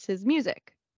release his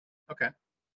music. Okay.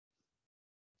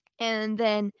 And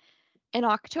then on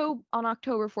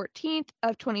October 14th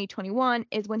of 2021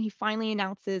 is when he finally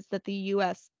announces that the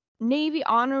U.S. Navy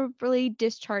honorably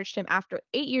discharged him after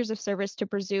 8 years of service to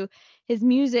pursue his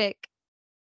music,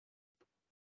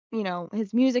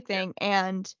 his music Yeah. thing,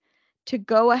 and to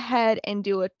go ahead and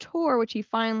do a tour, which he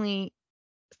finally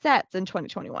sets in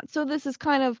 2021. So this is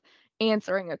kind of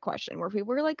answering a question where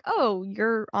people were like, "Oh,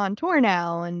 you're on tour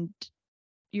now, and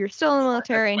you're still in the That's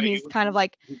military," and why he's kind of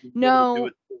like, he was able to do "No,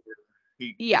 it.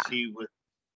 yeah, Because he was,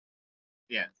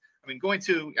 yeah. I mean, going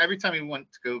to every time he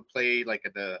went to go play like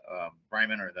at the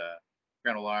Ryman or the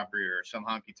Grand Ole Opry or some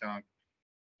honky tonk,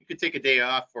 you could take a day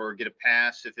off or get a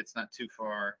pass if it's not too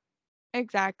far. You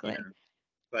exactly." know,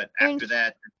 but And after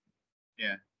that,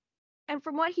 yeah, And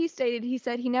from what he said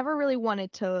he never really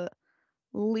wanted to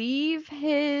leave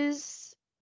his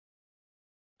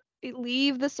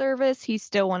leave the service. He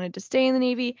still wanted to stay in the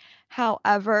Navy.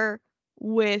 However,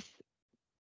 with,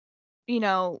 you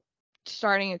know,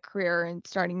 starting a career and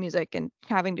starting music and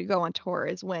having to go on tour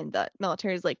is when the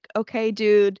military is like, "Okay,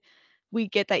 dude, we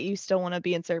get that you still want to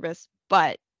be in service,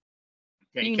 but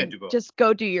yeah, you can't you do both. just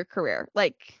go do your career.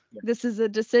 Like, Yeah, this is a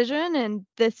decision and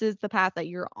this is the path that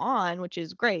you're on, which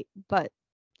is great, but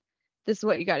this is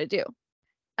what you got to do."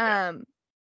 yeah. Um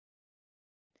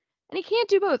and he can't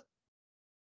do both.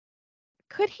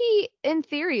 Could he, in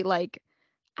theory, like,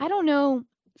 I don't know.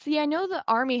 See, I know the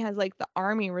Army has like the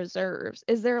Army Reserves.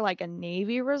 Is there like a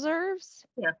Navy Reserves?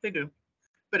 Yeah, they do.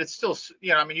 But it's still,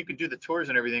 I mean, you could do the tours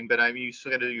and everything, but I mean, you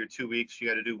still got to do your 2 weeks. You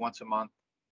got to do once a month,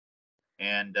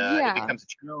 and it Yeah. becomes a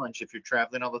challenge if you're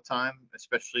traveling all the time,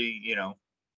 especially,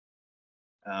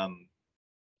 um,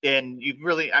 and you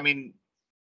really, I mean,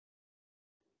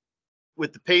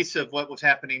 with the pace of what was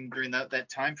happening during that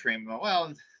time frame,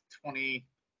 well, 20,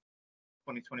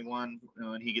 2021,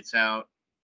 when he gets out,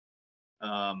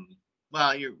 um,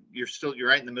 well, you're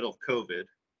right in the middle of COVID,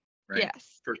 right?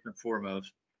 Yes. First and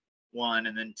foremost, one,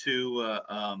 and then two,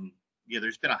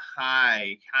 there's been a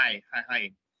high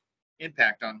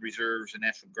impact on reserves and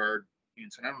National Guard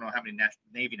units. And I don't know how many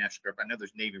Navy National Guard, but I know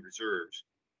there's Navy reserves.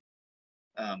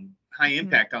 High Hmm.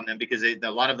 impact on them because a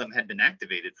lot of them had been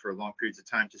activated for long periods of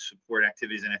time to support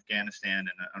activities in Afghanistan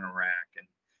and Iraq.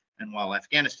 And while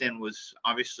Afghanistan was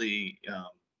obviously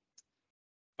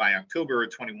by October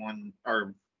of 21,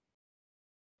 or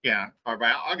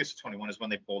by August of 21 is when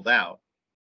they pulled out.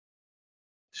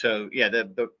 So yeah,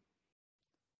 the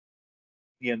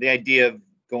idea of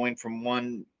going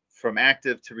from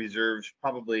active to reserves,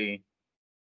 probably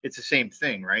it's the same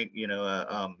thing, right?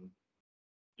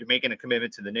 You're making a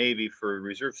commitment to the Navy for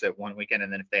reserves that one weekend,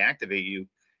 and then if they activate you,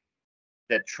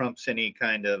 that trumps any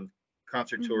kind of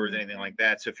concert tours, Hmm. anything like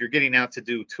that. So if you're getting out to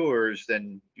do tours,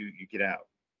 then you get out.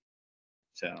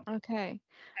 So Okay.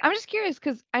 I'm just curious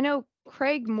because I know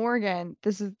Craig Morgan,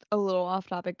 this is a little off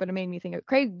topic, but it made me think of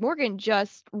Craig Morgan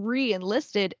just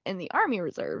re-enlisted in the Army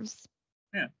Reserves.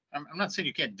 yeah, I'm not saying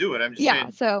you can't do it. I'm just Yeah,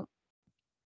 saying, so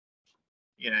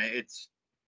it's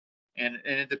and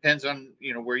it depends on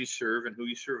where you serve and who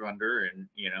you serve under, and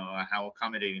how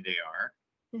accommodating they are.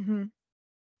 hmm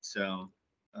So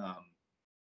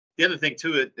the other thing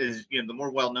to it is, the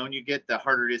more well known you get, the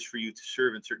harder it is for you to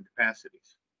serve in certain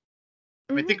capacities.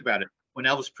 I mean, hmm think about it. When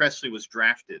Elvis Presley was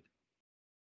drafted,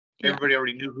 yeah. everybody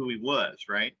already knew who he was,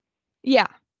 right? Yeah.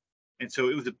 And so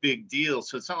it was a big deal.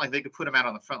 So it's not like they could put him out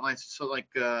on the front lines. So like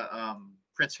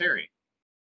Prince Harry,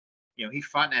 he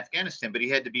fought in Afghanistan, but he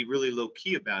had to be really low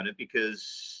key about it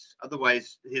because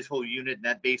otherwise his whole unit and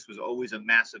that base was always a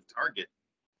massive target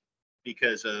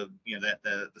because of that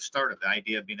the start of the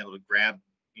idea of being able to grab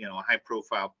a high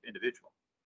profile individual.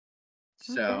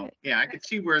 So Okay. yeah, I could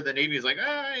see where the Navy is like,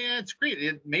 yeah, it's great.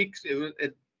 It makes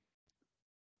it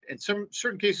in some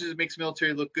certain cases it makes the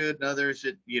military look good, and others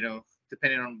it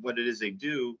depending on what it is they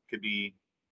do could be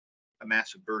a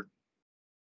massive burden.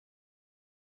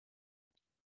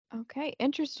 Okay,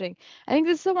 interesting. I think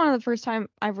this is one of the first time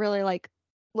I've really like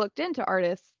looked into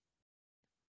artists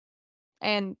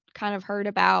and kind of heard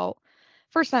about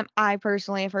first time I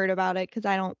personally have heard about it because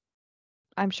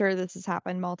I'm sure this has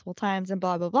happened multiple times and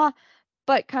blah blah blah,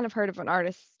 but kind of heard of an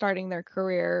artist starting their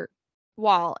career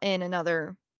while in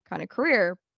another kind of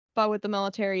career. but with the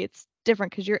military, it's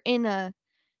different because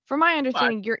from my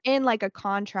understanding, you're in like a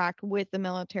contract with the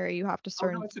military. You have to Oh,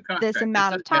 serve no, it's a contract. this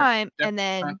amount of time, and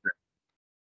That's a then contract.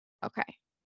 okay.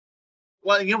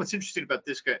 Well, what's interesting about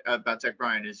this guy, about Zach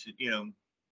Bryan, is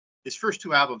his first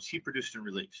 2 albums he produced and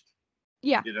released.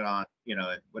 Yeah. He did it on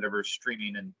whatever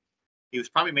streaming, and he was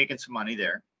probably making some money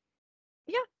there.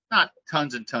 Yeah. Not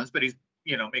tons and tons, but he's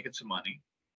making some money.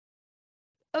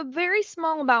 A very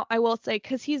small amount, I will say,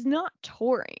 because he's not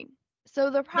touring. So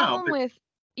the problem with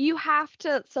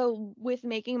with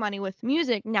making money with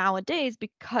music nowadays,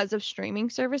 because of streaming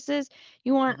services,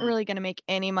 you aren't really going to make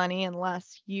any money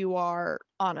unless you are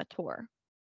on a tour.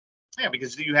 Yeah,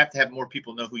 because you have to have more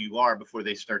people know who you are before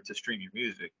they start to stream your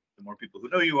music. The more people who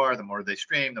know you are, the more they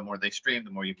stream. The more they stream,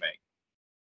 the more you make.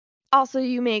 Also,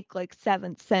 you make like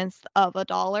 7 cents of a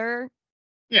dollar.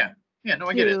 Yeah. No,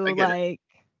 I get it. Like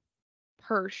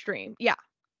per stream. Yeah.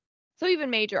 So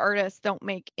even major artists don't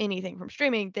make anything from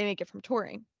streaming, they make it from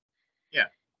touring. Yeah.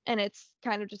 And it's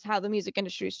kind of just how the music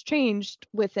industry's changed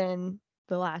within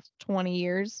the last 20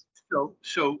 years.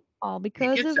 So all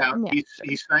because he gets of out. Napster.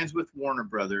 He signs with Warner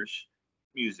Brothers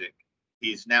Music.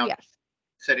 He's now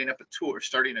setting up a tour,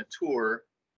 starting a tour.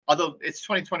 Although it's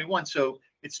 2021, so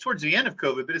it's towards the end of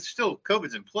COVID, but it's still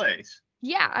COVID's in place.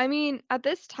 Yeah, I mean, at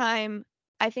this time,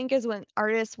 I think is when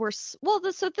artists were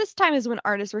this time is when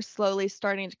artists were slowly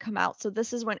starting to come out. So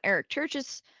this is when Eric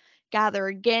Church's Gather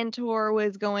Again tour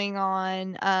was going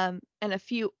on, and a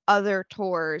few other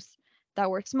tours that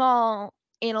were small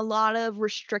in a lot of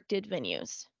restricted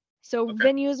venues. So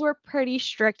venues were pretty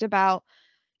strict about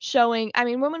showing. I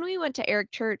mean, when we went to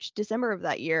Eric Church December of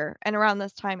that year, and around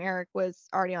this time Eric was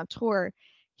already on tour,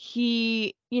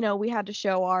 we had to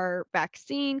show our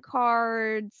vaccine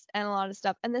cards and a lot of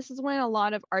stuff. And this is when a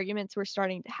lot of arguments were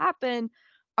starting to happen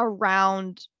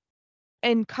around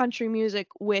in country music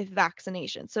with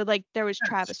vaccination. So like there was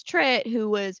Travis Tritt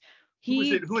who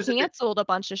canceled a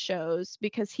bunch of shows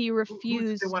because he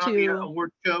refused Who went on the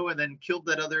award show and then killed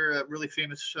that other really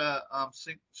famous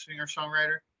singer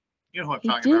songwriter. You know who I'm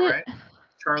talking about, right?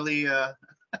 Charlie. I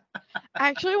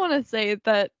actually want to say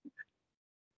that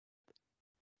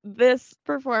this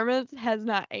performance has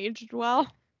not aged well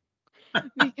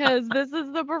because this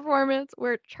is the performance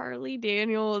where Charlie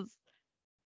Daniels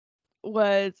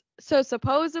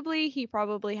supposedly he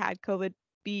probably had COVID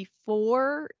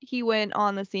before he went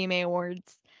on the CMA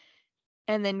Awards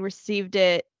and then received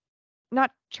it.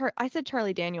 I said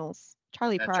Charlie Daniels.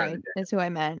 Charlie Pride is who I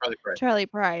meant. Charlie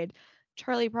Pride.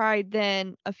 Charlie Pride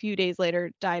then a few days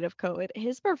later died of COVID.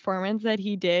 His performance that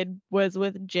he did was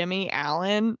with Jimmy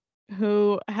Allen,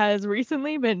 who has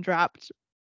recently been dropped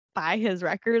by his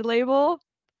record label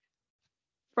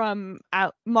from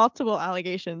multiple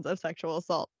allegations of sexual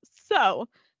assault. So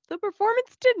the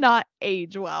performance did not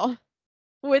age well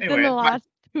within the last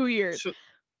 2 years.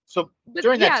 So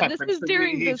during that time, this is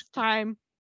during this time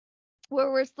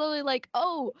where we're slowly like,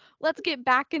 oh, let's get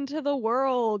back into the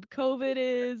world. COVID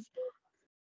is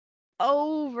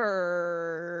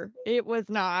over. It was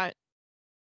not.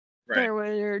 Right. There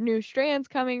were new strands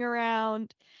coming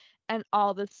around and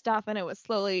all this stuff, and we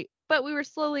were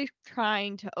slowly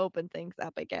trying to open things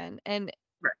up again. And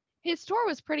his tour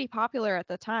was pretty popular at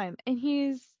the time, and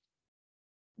he's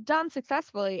done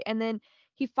successfully. And then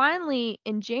he finally,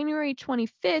 in January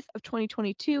 25th of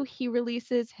 2022, he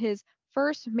releases his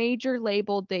first major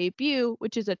label debut,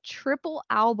 which is a triple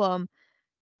album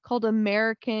called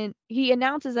he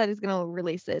announces that he's going to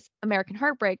release this American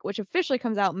Heartbreak, which officially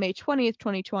comes out May 20th,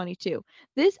 2022.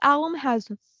 This album has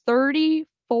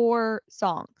 34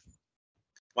 songs.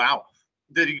 Wow.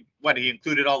 He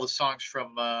included all the songs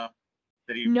from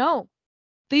No.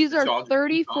 These are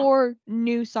 34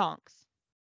 new songs.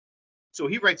 So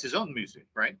he writes his own music,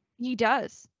 right? He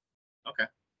does. Okay.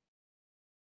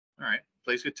 All right.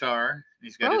 Plays guitar.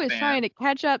 He's got Bro his is band. Trying to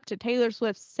catch up to Taylor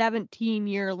Swift's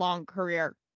 17-year-long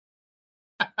career.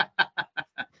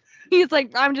 He's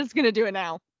like, I'm just going to do it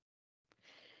now.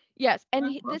 Yes,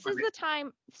 and this is the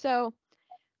time. So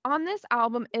on this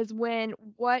album is when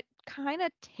what kind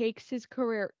of takes his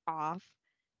career off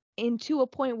into a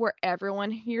point where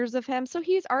everyone hears of him. So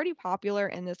he's already popular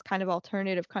in this kind of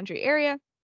alternative country area.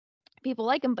 People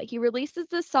like him, but he releases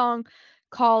this song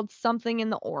called Something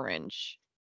in the Orange.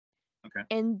 Okay.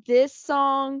 And this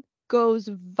song goes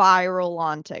viral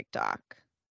on TikTok.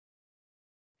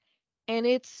 And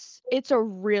it's a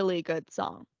really good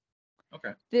song.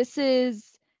 Okay.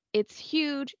 It's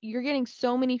huge. You're getting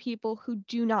so many people who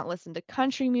do not listen to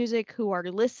country music who are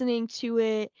listening to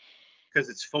it. Because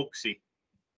it's folksy.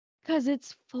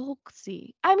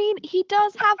 I mean, he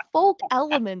does have folk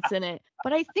elements in it,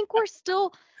 but I think we're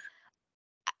still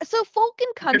So folk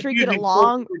and country get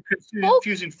along.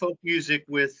 Confusing folk music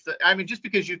with, I mean, just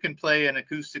because you can play an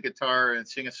acoustic guitar and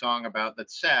sing a song about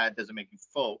that's sad doesn't make you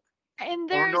folk. And Or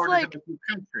there's nor does like it make you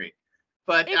country.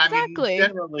 But I mean, exactly.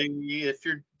 generally, if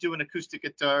you're doing acoustic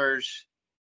guitars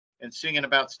and singing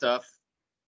about stuff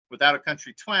without a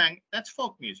country twang, that's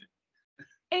folk music.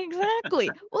 Exactly.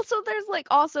 Well, so there's like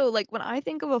also like when I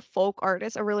think of a folk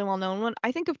artist, a really well-known one,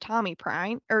 I think of Tommy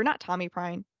Prine, or not Tommy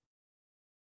Prine.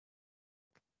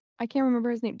 I can't remember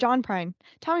his name. John Prine.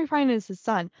 Tommy Prine is his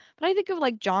son, but I think of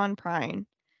like John Prine.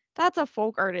 That's a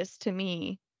folk artist to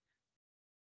me.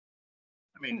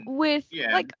 I mean, With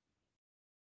yeah, like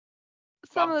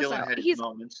some Bob of the Dylan style. had his He's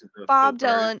moments as a Bob folk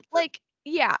artist. Dylan. Like,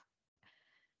 yeah.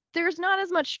 There's not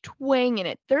as much twang in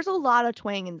it. There's a lot of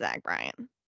twang in Zach Bryan.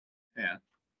 Yeah.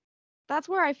 That's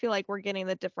where I feel like we're getting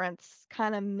the difference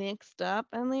kind of mixed up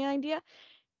in the idea.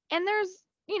 And there's,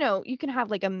 you can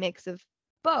have like a mix of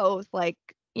both. Like,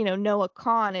 Noah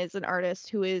Kahan is an artist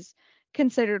who is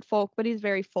considered folk, but he's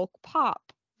very folk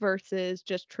pop versus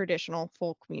just traditional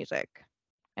folk music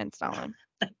and styling.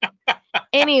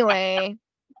 Anyway,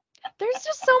 there's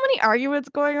just so many arguments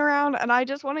going around, and I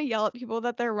just want to yell at people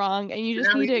that they're wrong, and you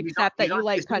just need to accept that you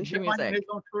like country music.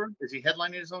 Is he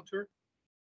headlining his own tour?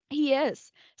 He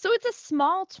is. So it's a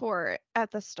small tour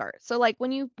at the start. So like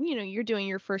when you're doing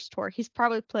your first tour, he's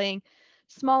probably playing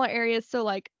smaller areas. So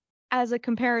like as a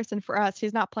comparison for us,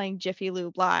 he's not playing Jiffy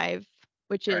Lube Live,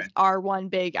 which is our one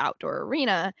big outdoor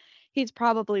arena. He's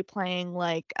probably playing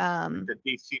like the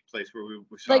DC place where we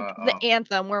saw like the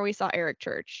Anthem where we saw Eric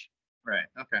Church. Right.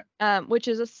 Okay. Which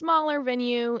is a smaller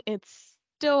venue. It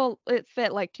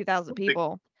fit like 2,000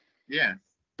 people. Yeah.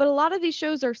 But a lot of these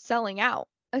shows are selling out,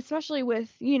 especially with,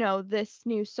 this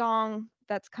new song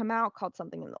that's come out called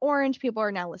Something in the Orange. People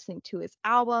are now listening to his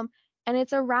album. And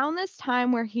it's around this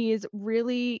time where he is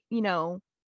really, he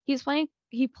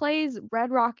plays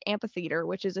Red Rock Amphitheater,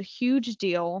 which is a huge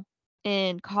deal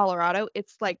in Colorado.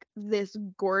 It's like this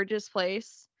gorgeous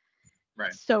place.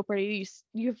 Right. So pretty.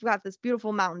 You've got this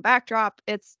beautiful mountain backdrop.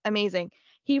 It's amazing.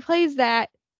 He plays that.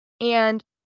 And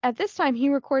at this time, he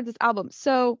records this album.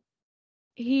 So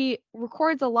he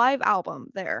records a live album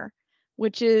there,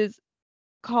 which is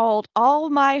called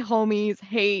All My Homies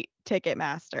Hate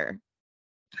Ticketmaster.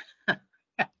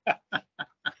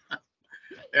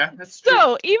 Yeah, that's true.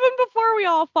 So even before we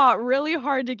all fought really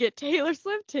hard to get Taylor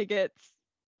Swift tickets,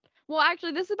 well,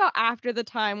 actually, this is about after the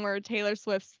time where Taylor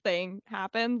Swift's thing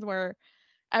happens, where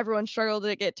everyone struggled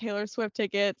to get Taylor Swift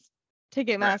tickets.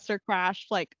 Ticketmaster crashed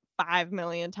like 5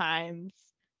 million times,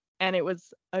 and it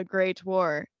was a great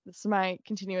war. This is my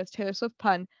continuous Taylor Swift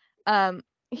pun.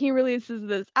 He releases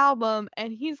this album,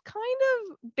 and he's kind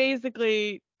of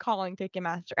basically calling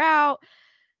Ticketmaster out.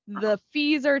 The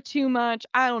fees are too much.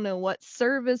 I don't know what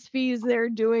service fees they're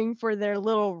doing for their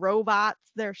little robots.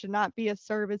 There should not be a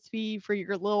service fee for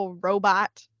your little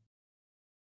robot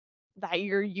that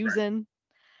you're using.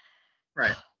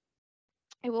 Right.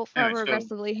 I will forever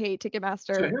aggressively hate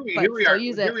Ticketmaster, so but still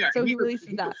use it. So he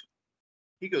releases that.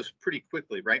 He goes pretty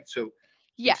quickly, right? So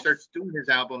yes. He starts doing his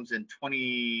albums in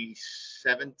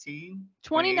 2017.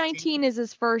 2019 is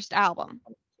his first album.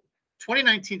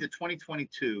 2019 to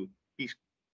 2022,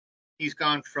 he's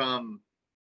gone from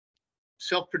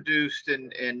self-produced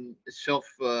and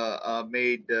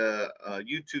self-made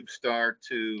YouTube star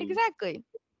to exactly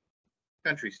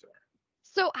country star.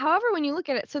 So, however, when you look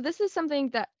at it, so this is something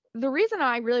that the reason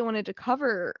I really wanted to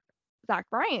cover Zach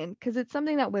Bryan, because it's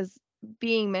something that was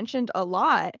being mentioned a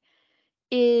lot,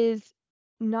 is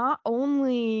not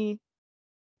only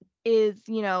is,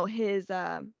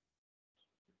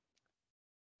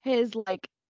 his like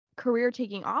career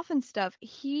taking off and stuff,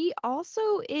 he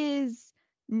also is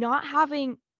not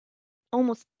having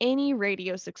almost any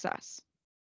radio success.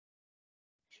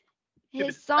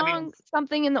 His song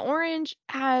Something in the Orange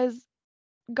has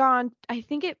gone, I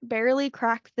think it barely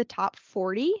cracked the top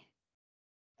 40.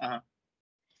 And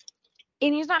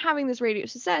he's not having this radio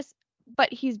success,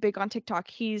 but he's big on TikTok.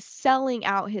 He's selling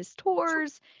out his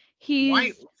tours.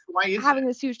 He's why is having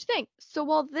this huge thing. So,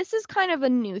 well, this is kind of a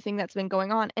new thing that's been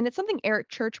going on. And it's something Eric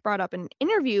Church brought up in an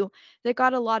interview that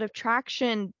got a lot of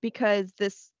traction because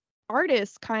this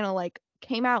artist kind of like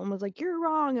came out and was like, you're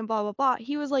wrong and blah, blah, blah.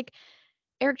 He was like,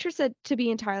 Eric Church said, to be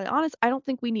entirely honest, I don't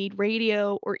think we need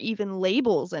radio or even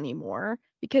labels anymore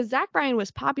because Zach Bryan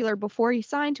was popular before he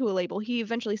signed to a label. He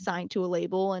eventually signed to a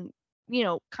label and,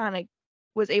 kind of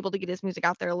was able to get his music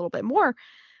out there a little bit more.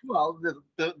 Well,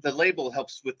 the label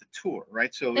helps with the tour,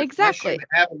 right? So exactly. Unless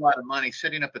you have a lot of money,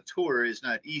 setting up a tour is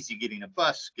not easy. Getting a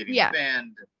bus, getting a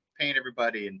band, paying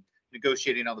everybody, and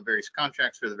negotiating all the various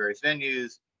contracts for the various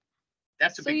venues.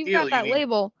 That's a big deal. So you've got that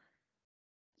label.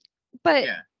 But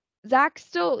Yeah. Zach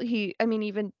still, I mean,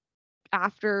 even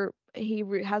after he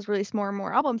has released more and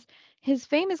more albums, his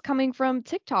fame is coming from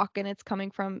TikTok, and it's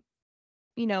coming from,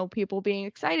 people being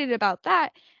excited about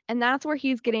that. And that's where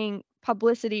he's getting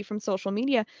publicity from social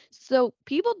media. So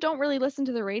people don't really listen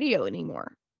to the radio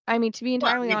anymore. I mean, to be Well, I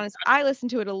entirely mean, honest, I listen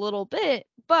to it a little bit,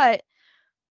 but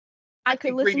I I could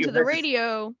think listen radio to the has its.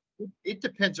 radio. It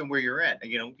depends on where you're at.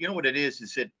 You know what it is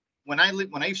that when I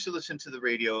used to listen to the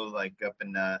radio, like up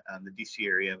in the DC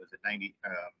area, was it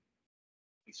 97?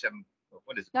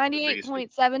 What is it? The radio station?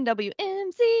 98.7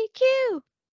 WMCQ.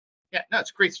 Yeah, no,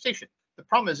 it's a great station. The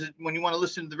problem is that when you want to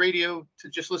listen to the radio to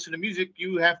just listen to music,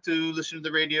 you have to listen to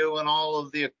the radio and all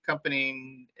of the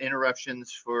accompanying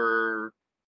interruptions for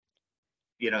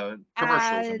commercials and whatnot.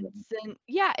 Ads, and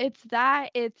yeah, it's if I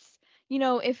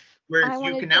Whereas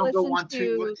wanted to listen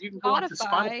to you can go onto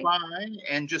Spotify. Spotify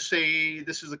and just say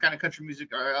this is the kind of country music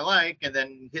I like, and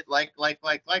then hit like,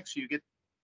 so you get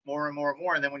more and more and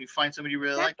more, and then when you find somebody you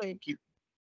really like, you Exactly. can keep.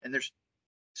 And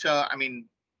so I mean,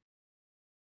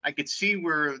 I could see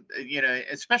where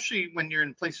especially when you're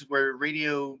in places where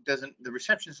radio doesn't, the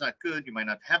reception is not good. You might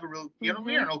not have a real,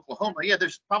 we're in Oklahoma. Yeah,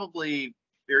 there's probably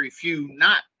very few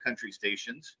not country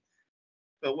stations,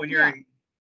 but when you're Yeah, in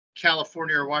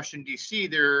California or Washington D.C.,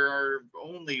 there are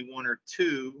only one or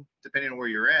two, depending on where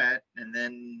you're at, and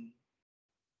then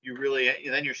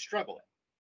you're struggling.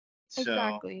 So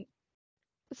exactly.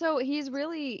 So he's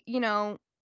really,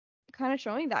 kind of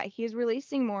showing that he's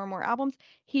releasing more and more albums.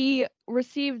 He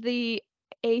received the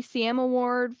ACM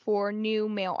award for New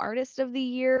Male Artist of the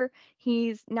Year.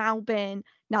 He's now been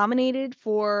nominated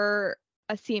for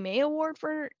a CMA award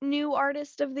for New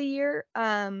Artist of the Year.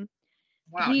 wow,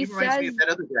 He he reminds me says, of that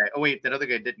other guy. Oh wait, that other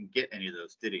guy didn't get any of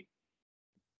those, did he?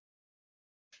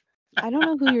 I don't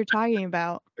know who you're talking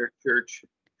about. Their church.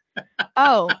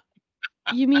 Oh,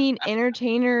 you mean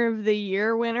Entertainer of the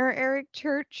Year winner Eric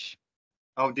Church?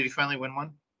 Oh, did he finally win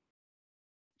one?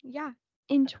 Yeah,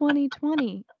 in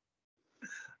 2020.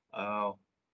 Oh,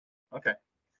 okay.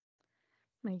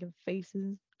 Making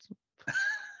faces.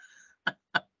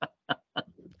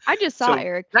 I just saw So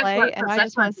Eric play, and I Zach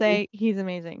just want Bryan, to say he's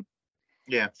amazing.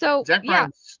 yeah, So, Zach yeah,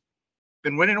 Bryan's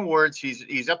been winning awards.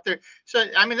 He's up there. So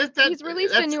I mean he's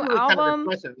released a that's new really kind of album.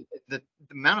 impressive. The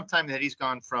amount of time that he's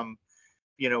gone from,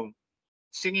 you know,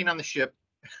 singing on the ship,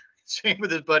 singing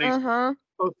with his buddies, Uh-huh.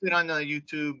 posting on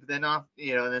YouTube, then off,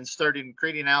 then starting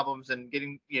creating albums and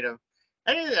getting,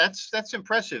 I mean, that's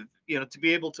impressive. To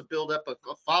be able to build up a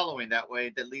following that way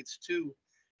that leads to.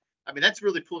 I mean, that's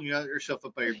really pulling yourself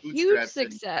up by A your huge bootstraps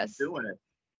and success. doing it.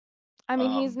 I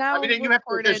mean, he's I now mean, and you have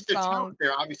to. There's recorded the talent songs.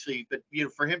 there, obviously, but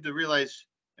for him to realize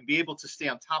and be able to stay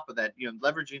on top of that,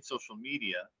 leveraging social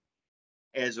media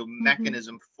as a Hmm.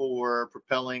 mechanism for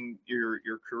propelling your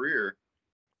career,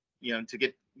 to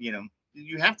get,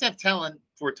 you have to have talent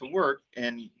for it to work,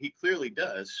 and he clearly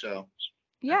does. So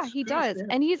Yeah, that's he kudos does. to him.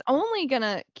 And he's only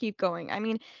gonna keep going. I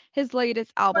mean, his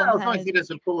latest album Well, as long as has he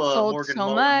doesn't pull a sold Morgan so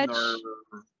Wallen or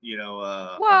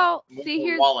much. Well, see,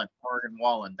 here's Morgan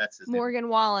Wallen. That's his name. Morgan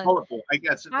Wallen. Multiple. I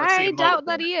guess. Let's say I doubt multiple.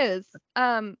 that he is.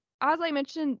 As I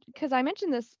mentioned, because I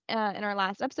mentioned this in our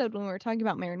last episode when we were talking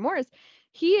about Maren Morris,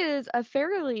 he is a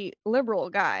fairly liberal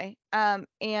guy.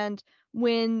 And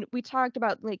when we talked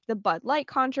about like the Bud Light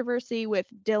controversy with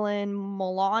Dylan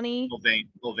Mulvaney.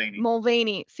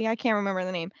 Mulvaney, see, I can't remember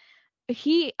the name.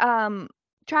 He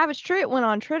Travis Tritt went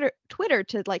on Twitter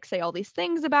to like say all these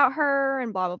things about her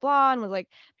and blah blah blah, and was like,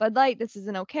 Bud Light, this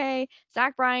isn't okay.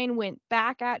 Zach Bryan went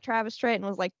back at Travis Tritt and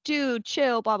was like, dude,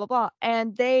 chill, blah blah blah.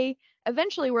 And they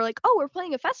eventually were like, oh, we're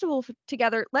playing a festival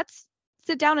together. Let's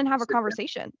sit down and have a Sit down.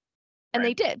 conversation. And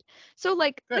Right. they did. So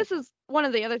like Good. this is one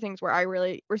of the other things where I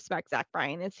really respect Zach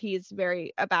Bryan is he's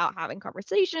very about having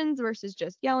conversations versus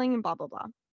just yelling and blah blah blah.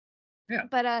 Yeah.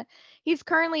 But he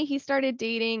started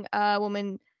dating a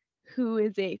woman who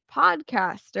is a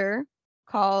podcaster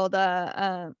called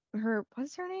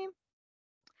what's her name?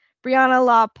 Brianna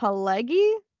La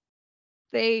Palegi.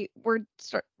 They were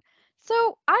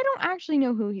so I don't actually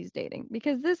know who he's dating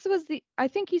because I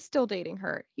think he's still dating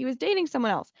her. He was dating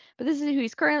someone else, but this is who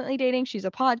he's currently dating. She's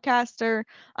a podcaster.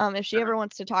 If she ever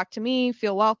wants to talk to me,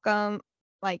 feel welcome.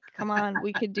 Like, come on,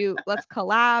 let's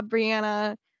collab,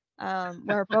 Brianna.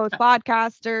 We're both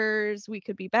podcasters. We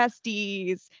could be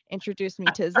besties. Introduce me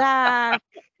to Zach.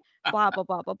 Blah blah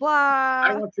blah blah I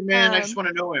don't blah. want your man. I just want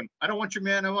to know him. I don't want your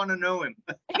man. I want to know him.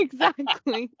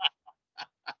 Exactly.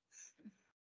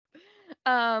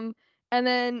 Um, and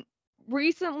then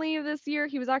recently this year,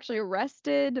 he was actually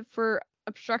arrested for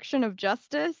obstruction of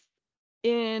justice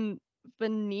in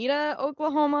Bonita,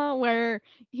 Oklahoma, where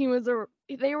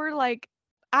they were like,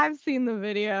 I've seen the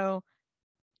video.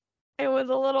 it was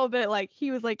a little bit like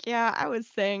he was like, yeah, I was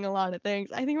saying a lot of things.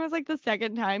 I think it was like the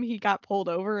second time he got pulled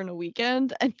over in a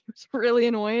weekend and he was really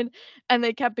annoyed. And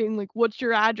they kept being like, what's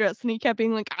your address? And he kept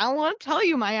being like, I don't want to tell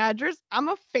you my address. I'm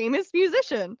a famous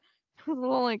musician. I was a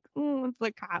little like, oh, it's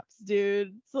the cops,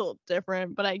 dude. It's a little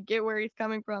different, but I get where he's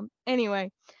coming from.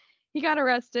 Anyway, he got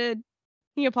arrested.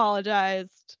 He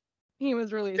apologized. He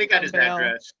was They released got on his bail.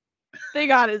 address. They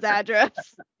got his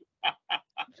address.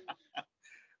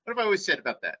 What have I always said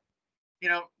about that?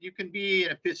 You can be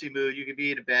in a pissy mood, you can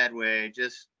be in a bad way,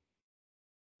 just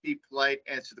be polite,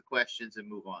 answer the questions, and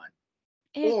move on.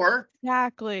 Or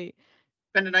Exactly.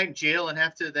 spend a night in jail and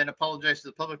have to then apologize to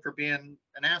the public for being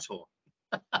an asshole.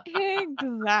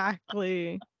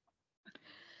 Exactly.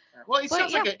 Well, he But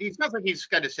sounds yeah, like he's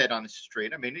got his head on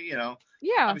straight. I mean, yeah,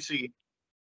 obviously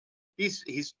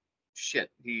he's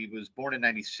shit. He was born in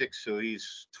 '96, so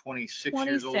he's 26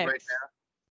 years old right 26. now.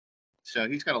 So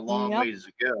he's got a long Yep. ways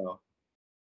to go.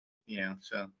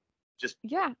 So just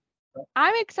Yeah.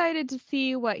 I'm excited to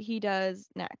see what he does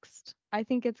next. I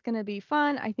think it's going to be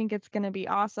fun. I think it's going to be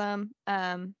awesome.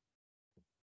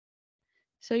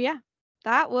 So yeah,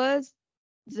 that was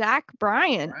Zach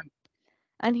Bryan, Brian,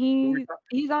 and who we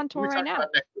he's on who we tour right talking now. about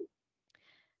next week?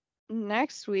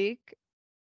 Next week,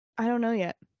 I don't know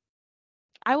yet.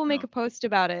 I will make No, a post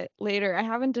about it later. I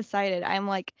haven't decided. I'm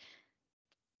like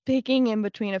picking in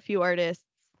between a few artists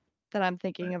that I'm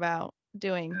thinking about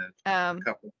doing. a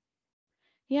couple.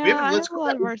 We Yeah, haven't. I Let's have a go lot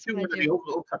back. of Let's artists I do want one of to the do.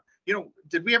 old time.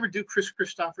 Did we ever do Chris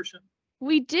Christopherson?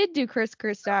 We did do Chris Okay,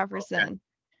 Christopherson.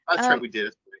 that's right. We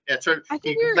did. That's right. I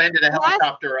think He we were landed a last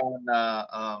helicopter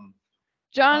on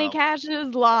Johnny um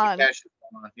Cash's lawn. Cash.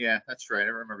 Yeah, that's right. I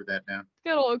remember that now.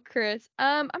 Good old Chris.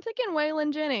 I'm thinking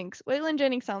Waylon Jennings. Waylon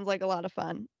Jennings sounds like a lot of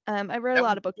fun. I read a That lot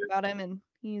would of be books good. about him, and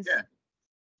Yeah.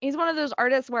 he's one of those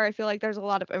artists where I feel like there's a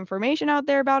lot of information out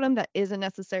there about him that isn't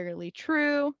necessarily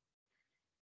true.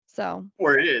 So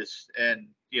Or it is, and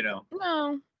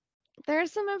no,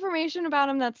 there's some information about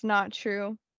him that's not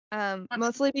true. not true.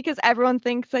 Mostly because everyone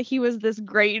thinks that he was this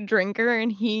great drinker,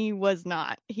 and he was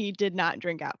not. He did not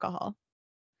drink alcohol.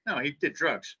 No, he did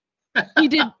drugs. He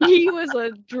did. He was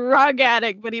a drug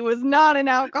addict, but he was not an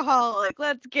alcoholic.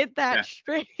 Let's get that Yeah.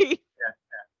 straight. Yeah.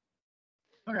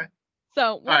 Okay. So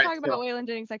All we'll right. talk about So, Waylon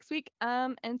Jennings next week.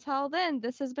 Until then,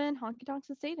 this has been Honky Tonks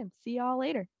and Satan. See y'all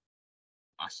later.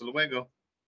 hasta luego.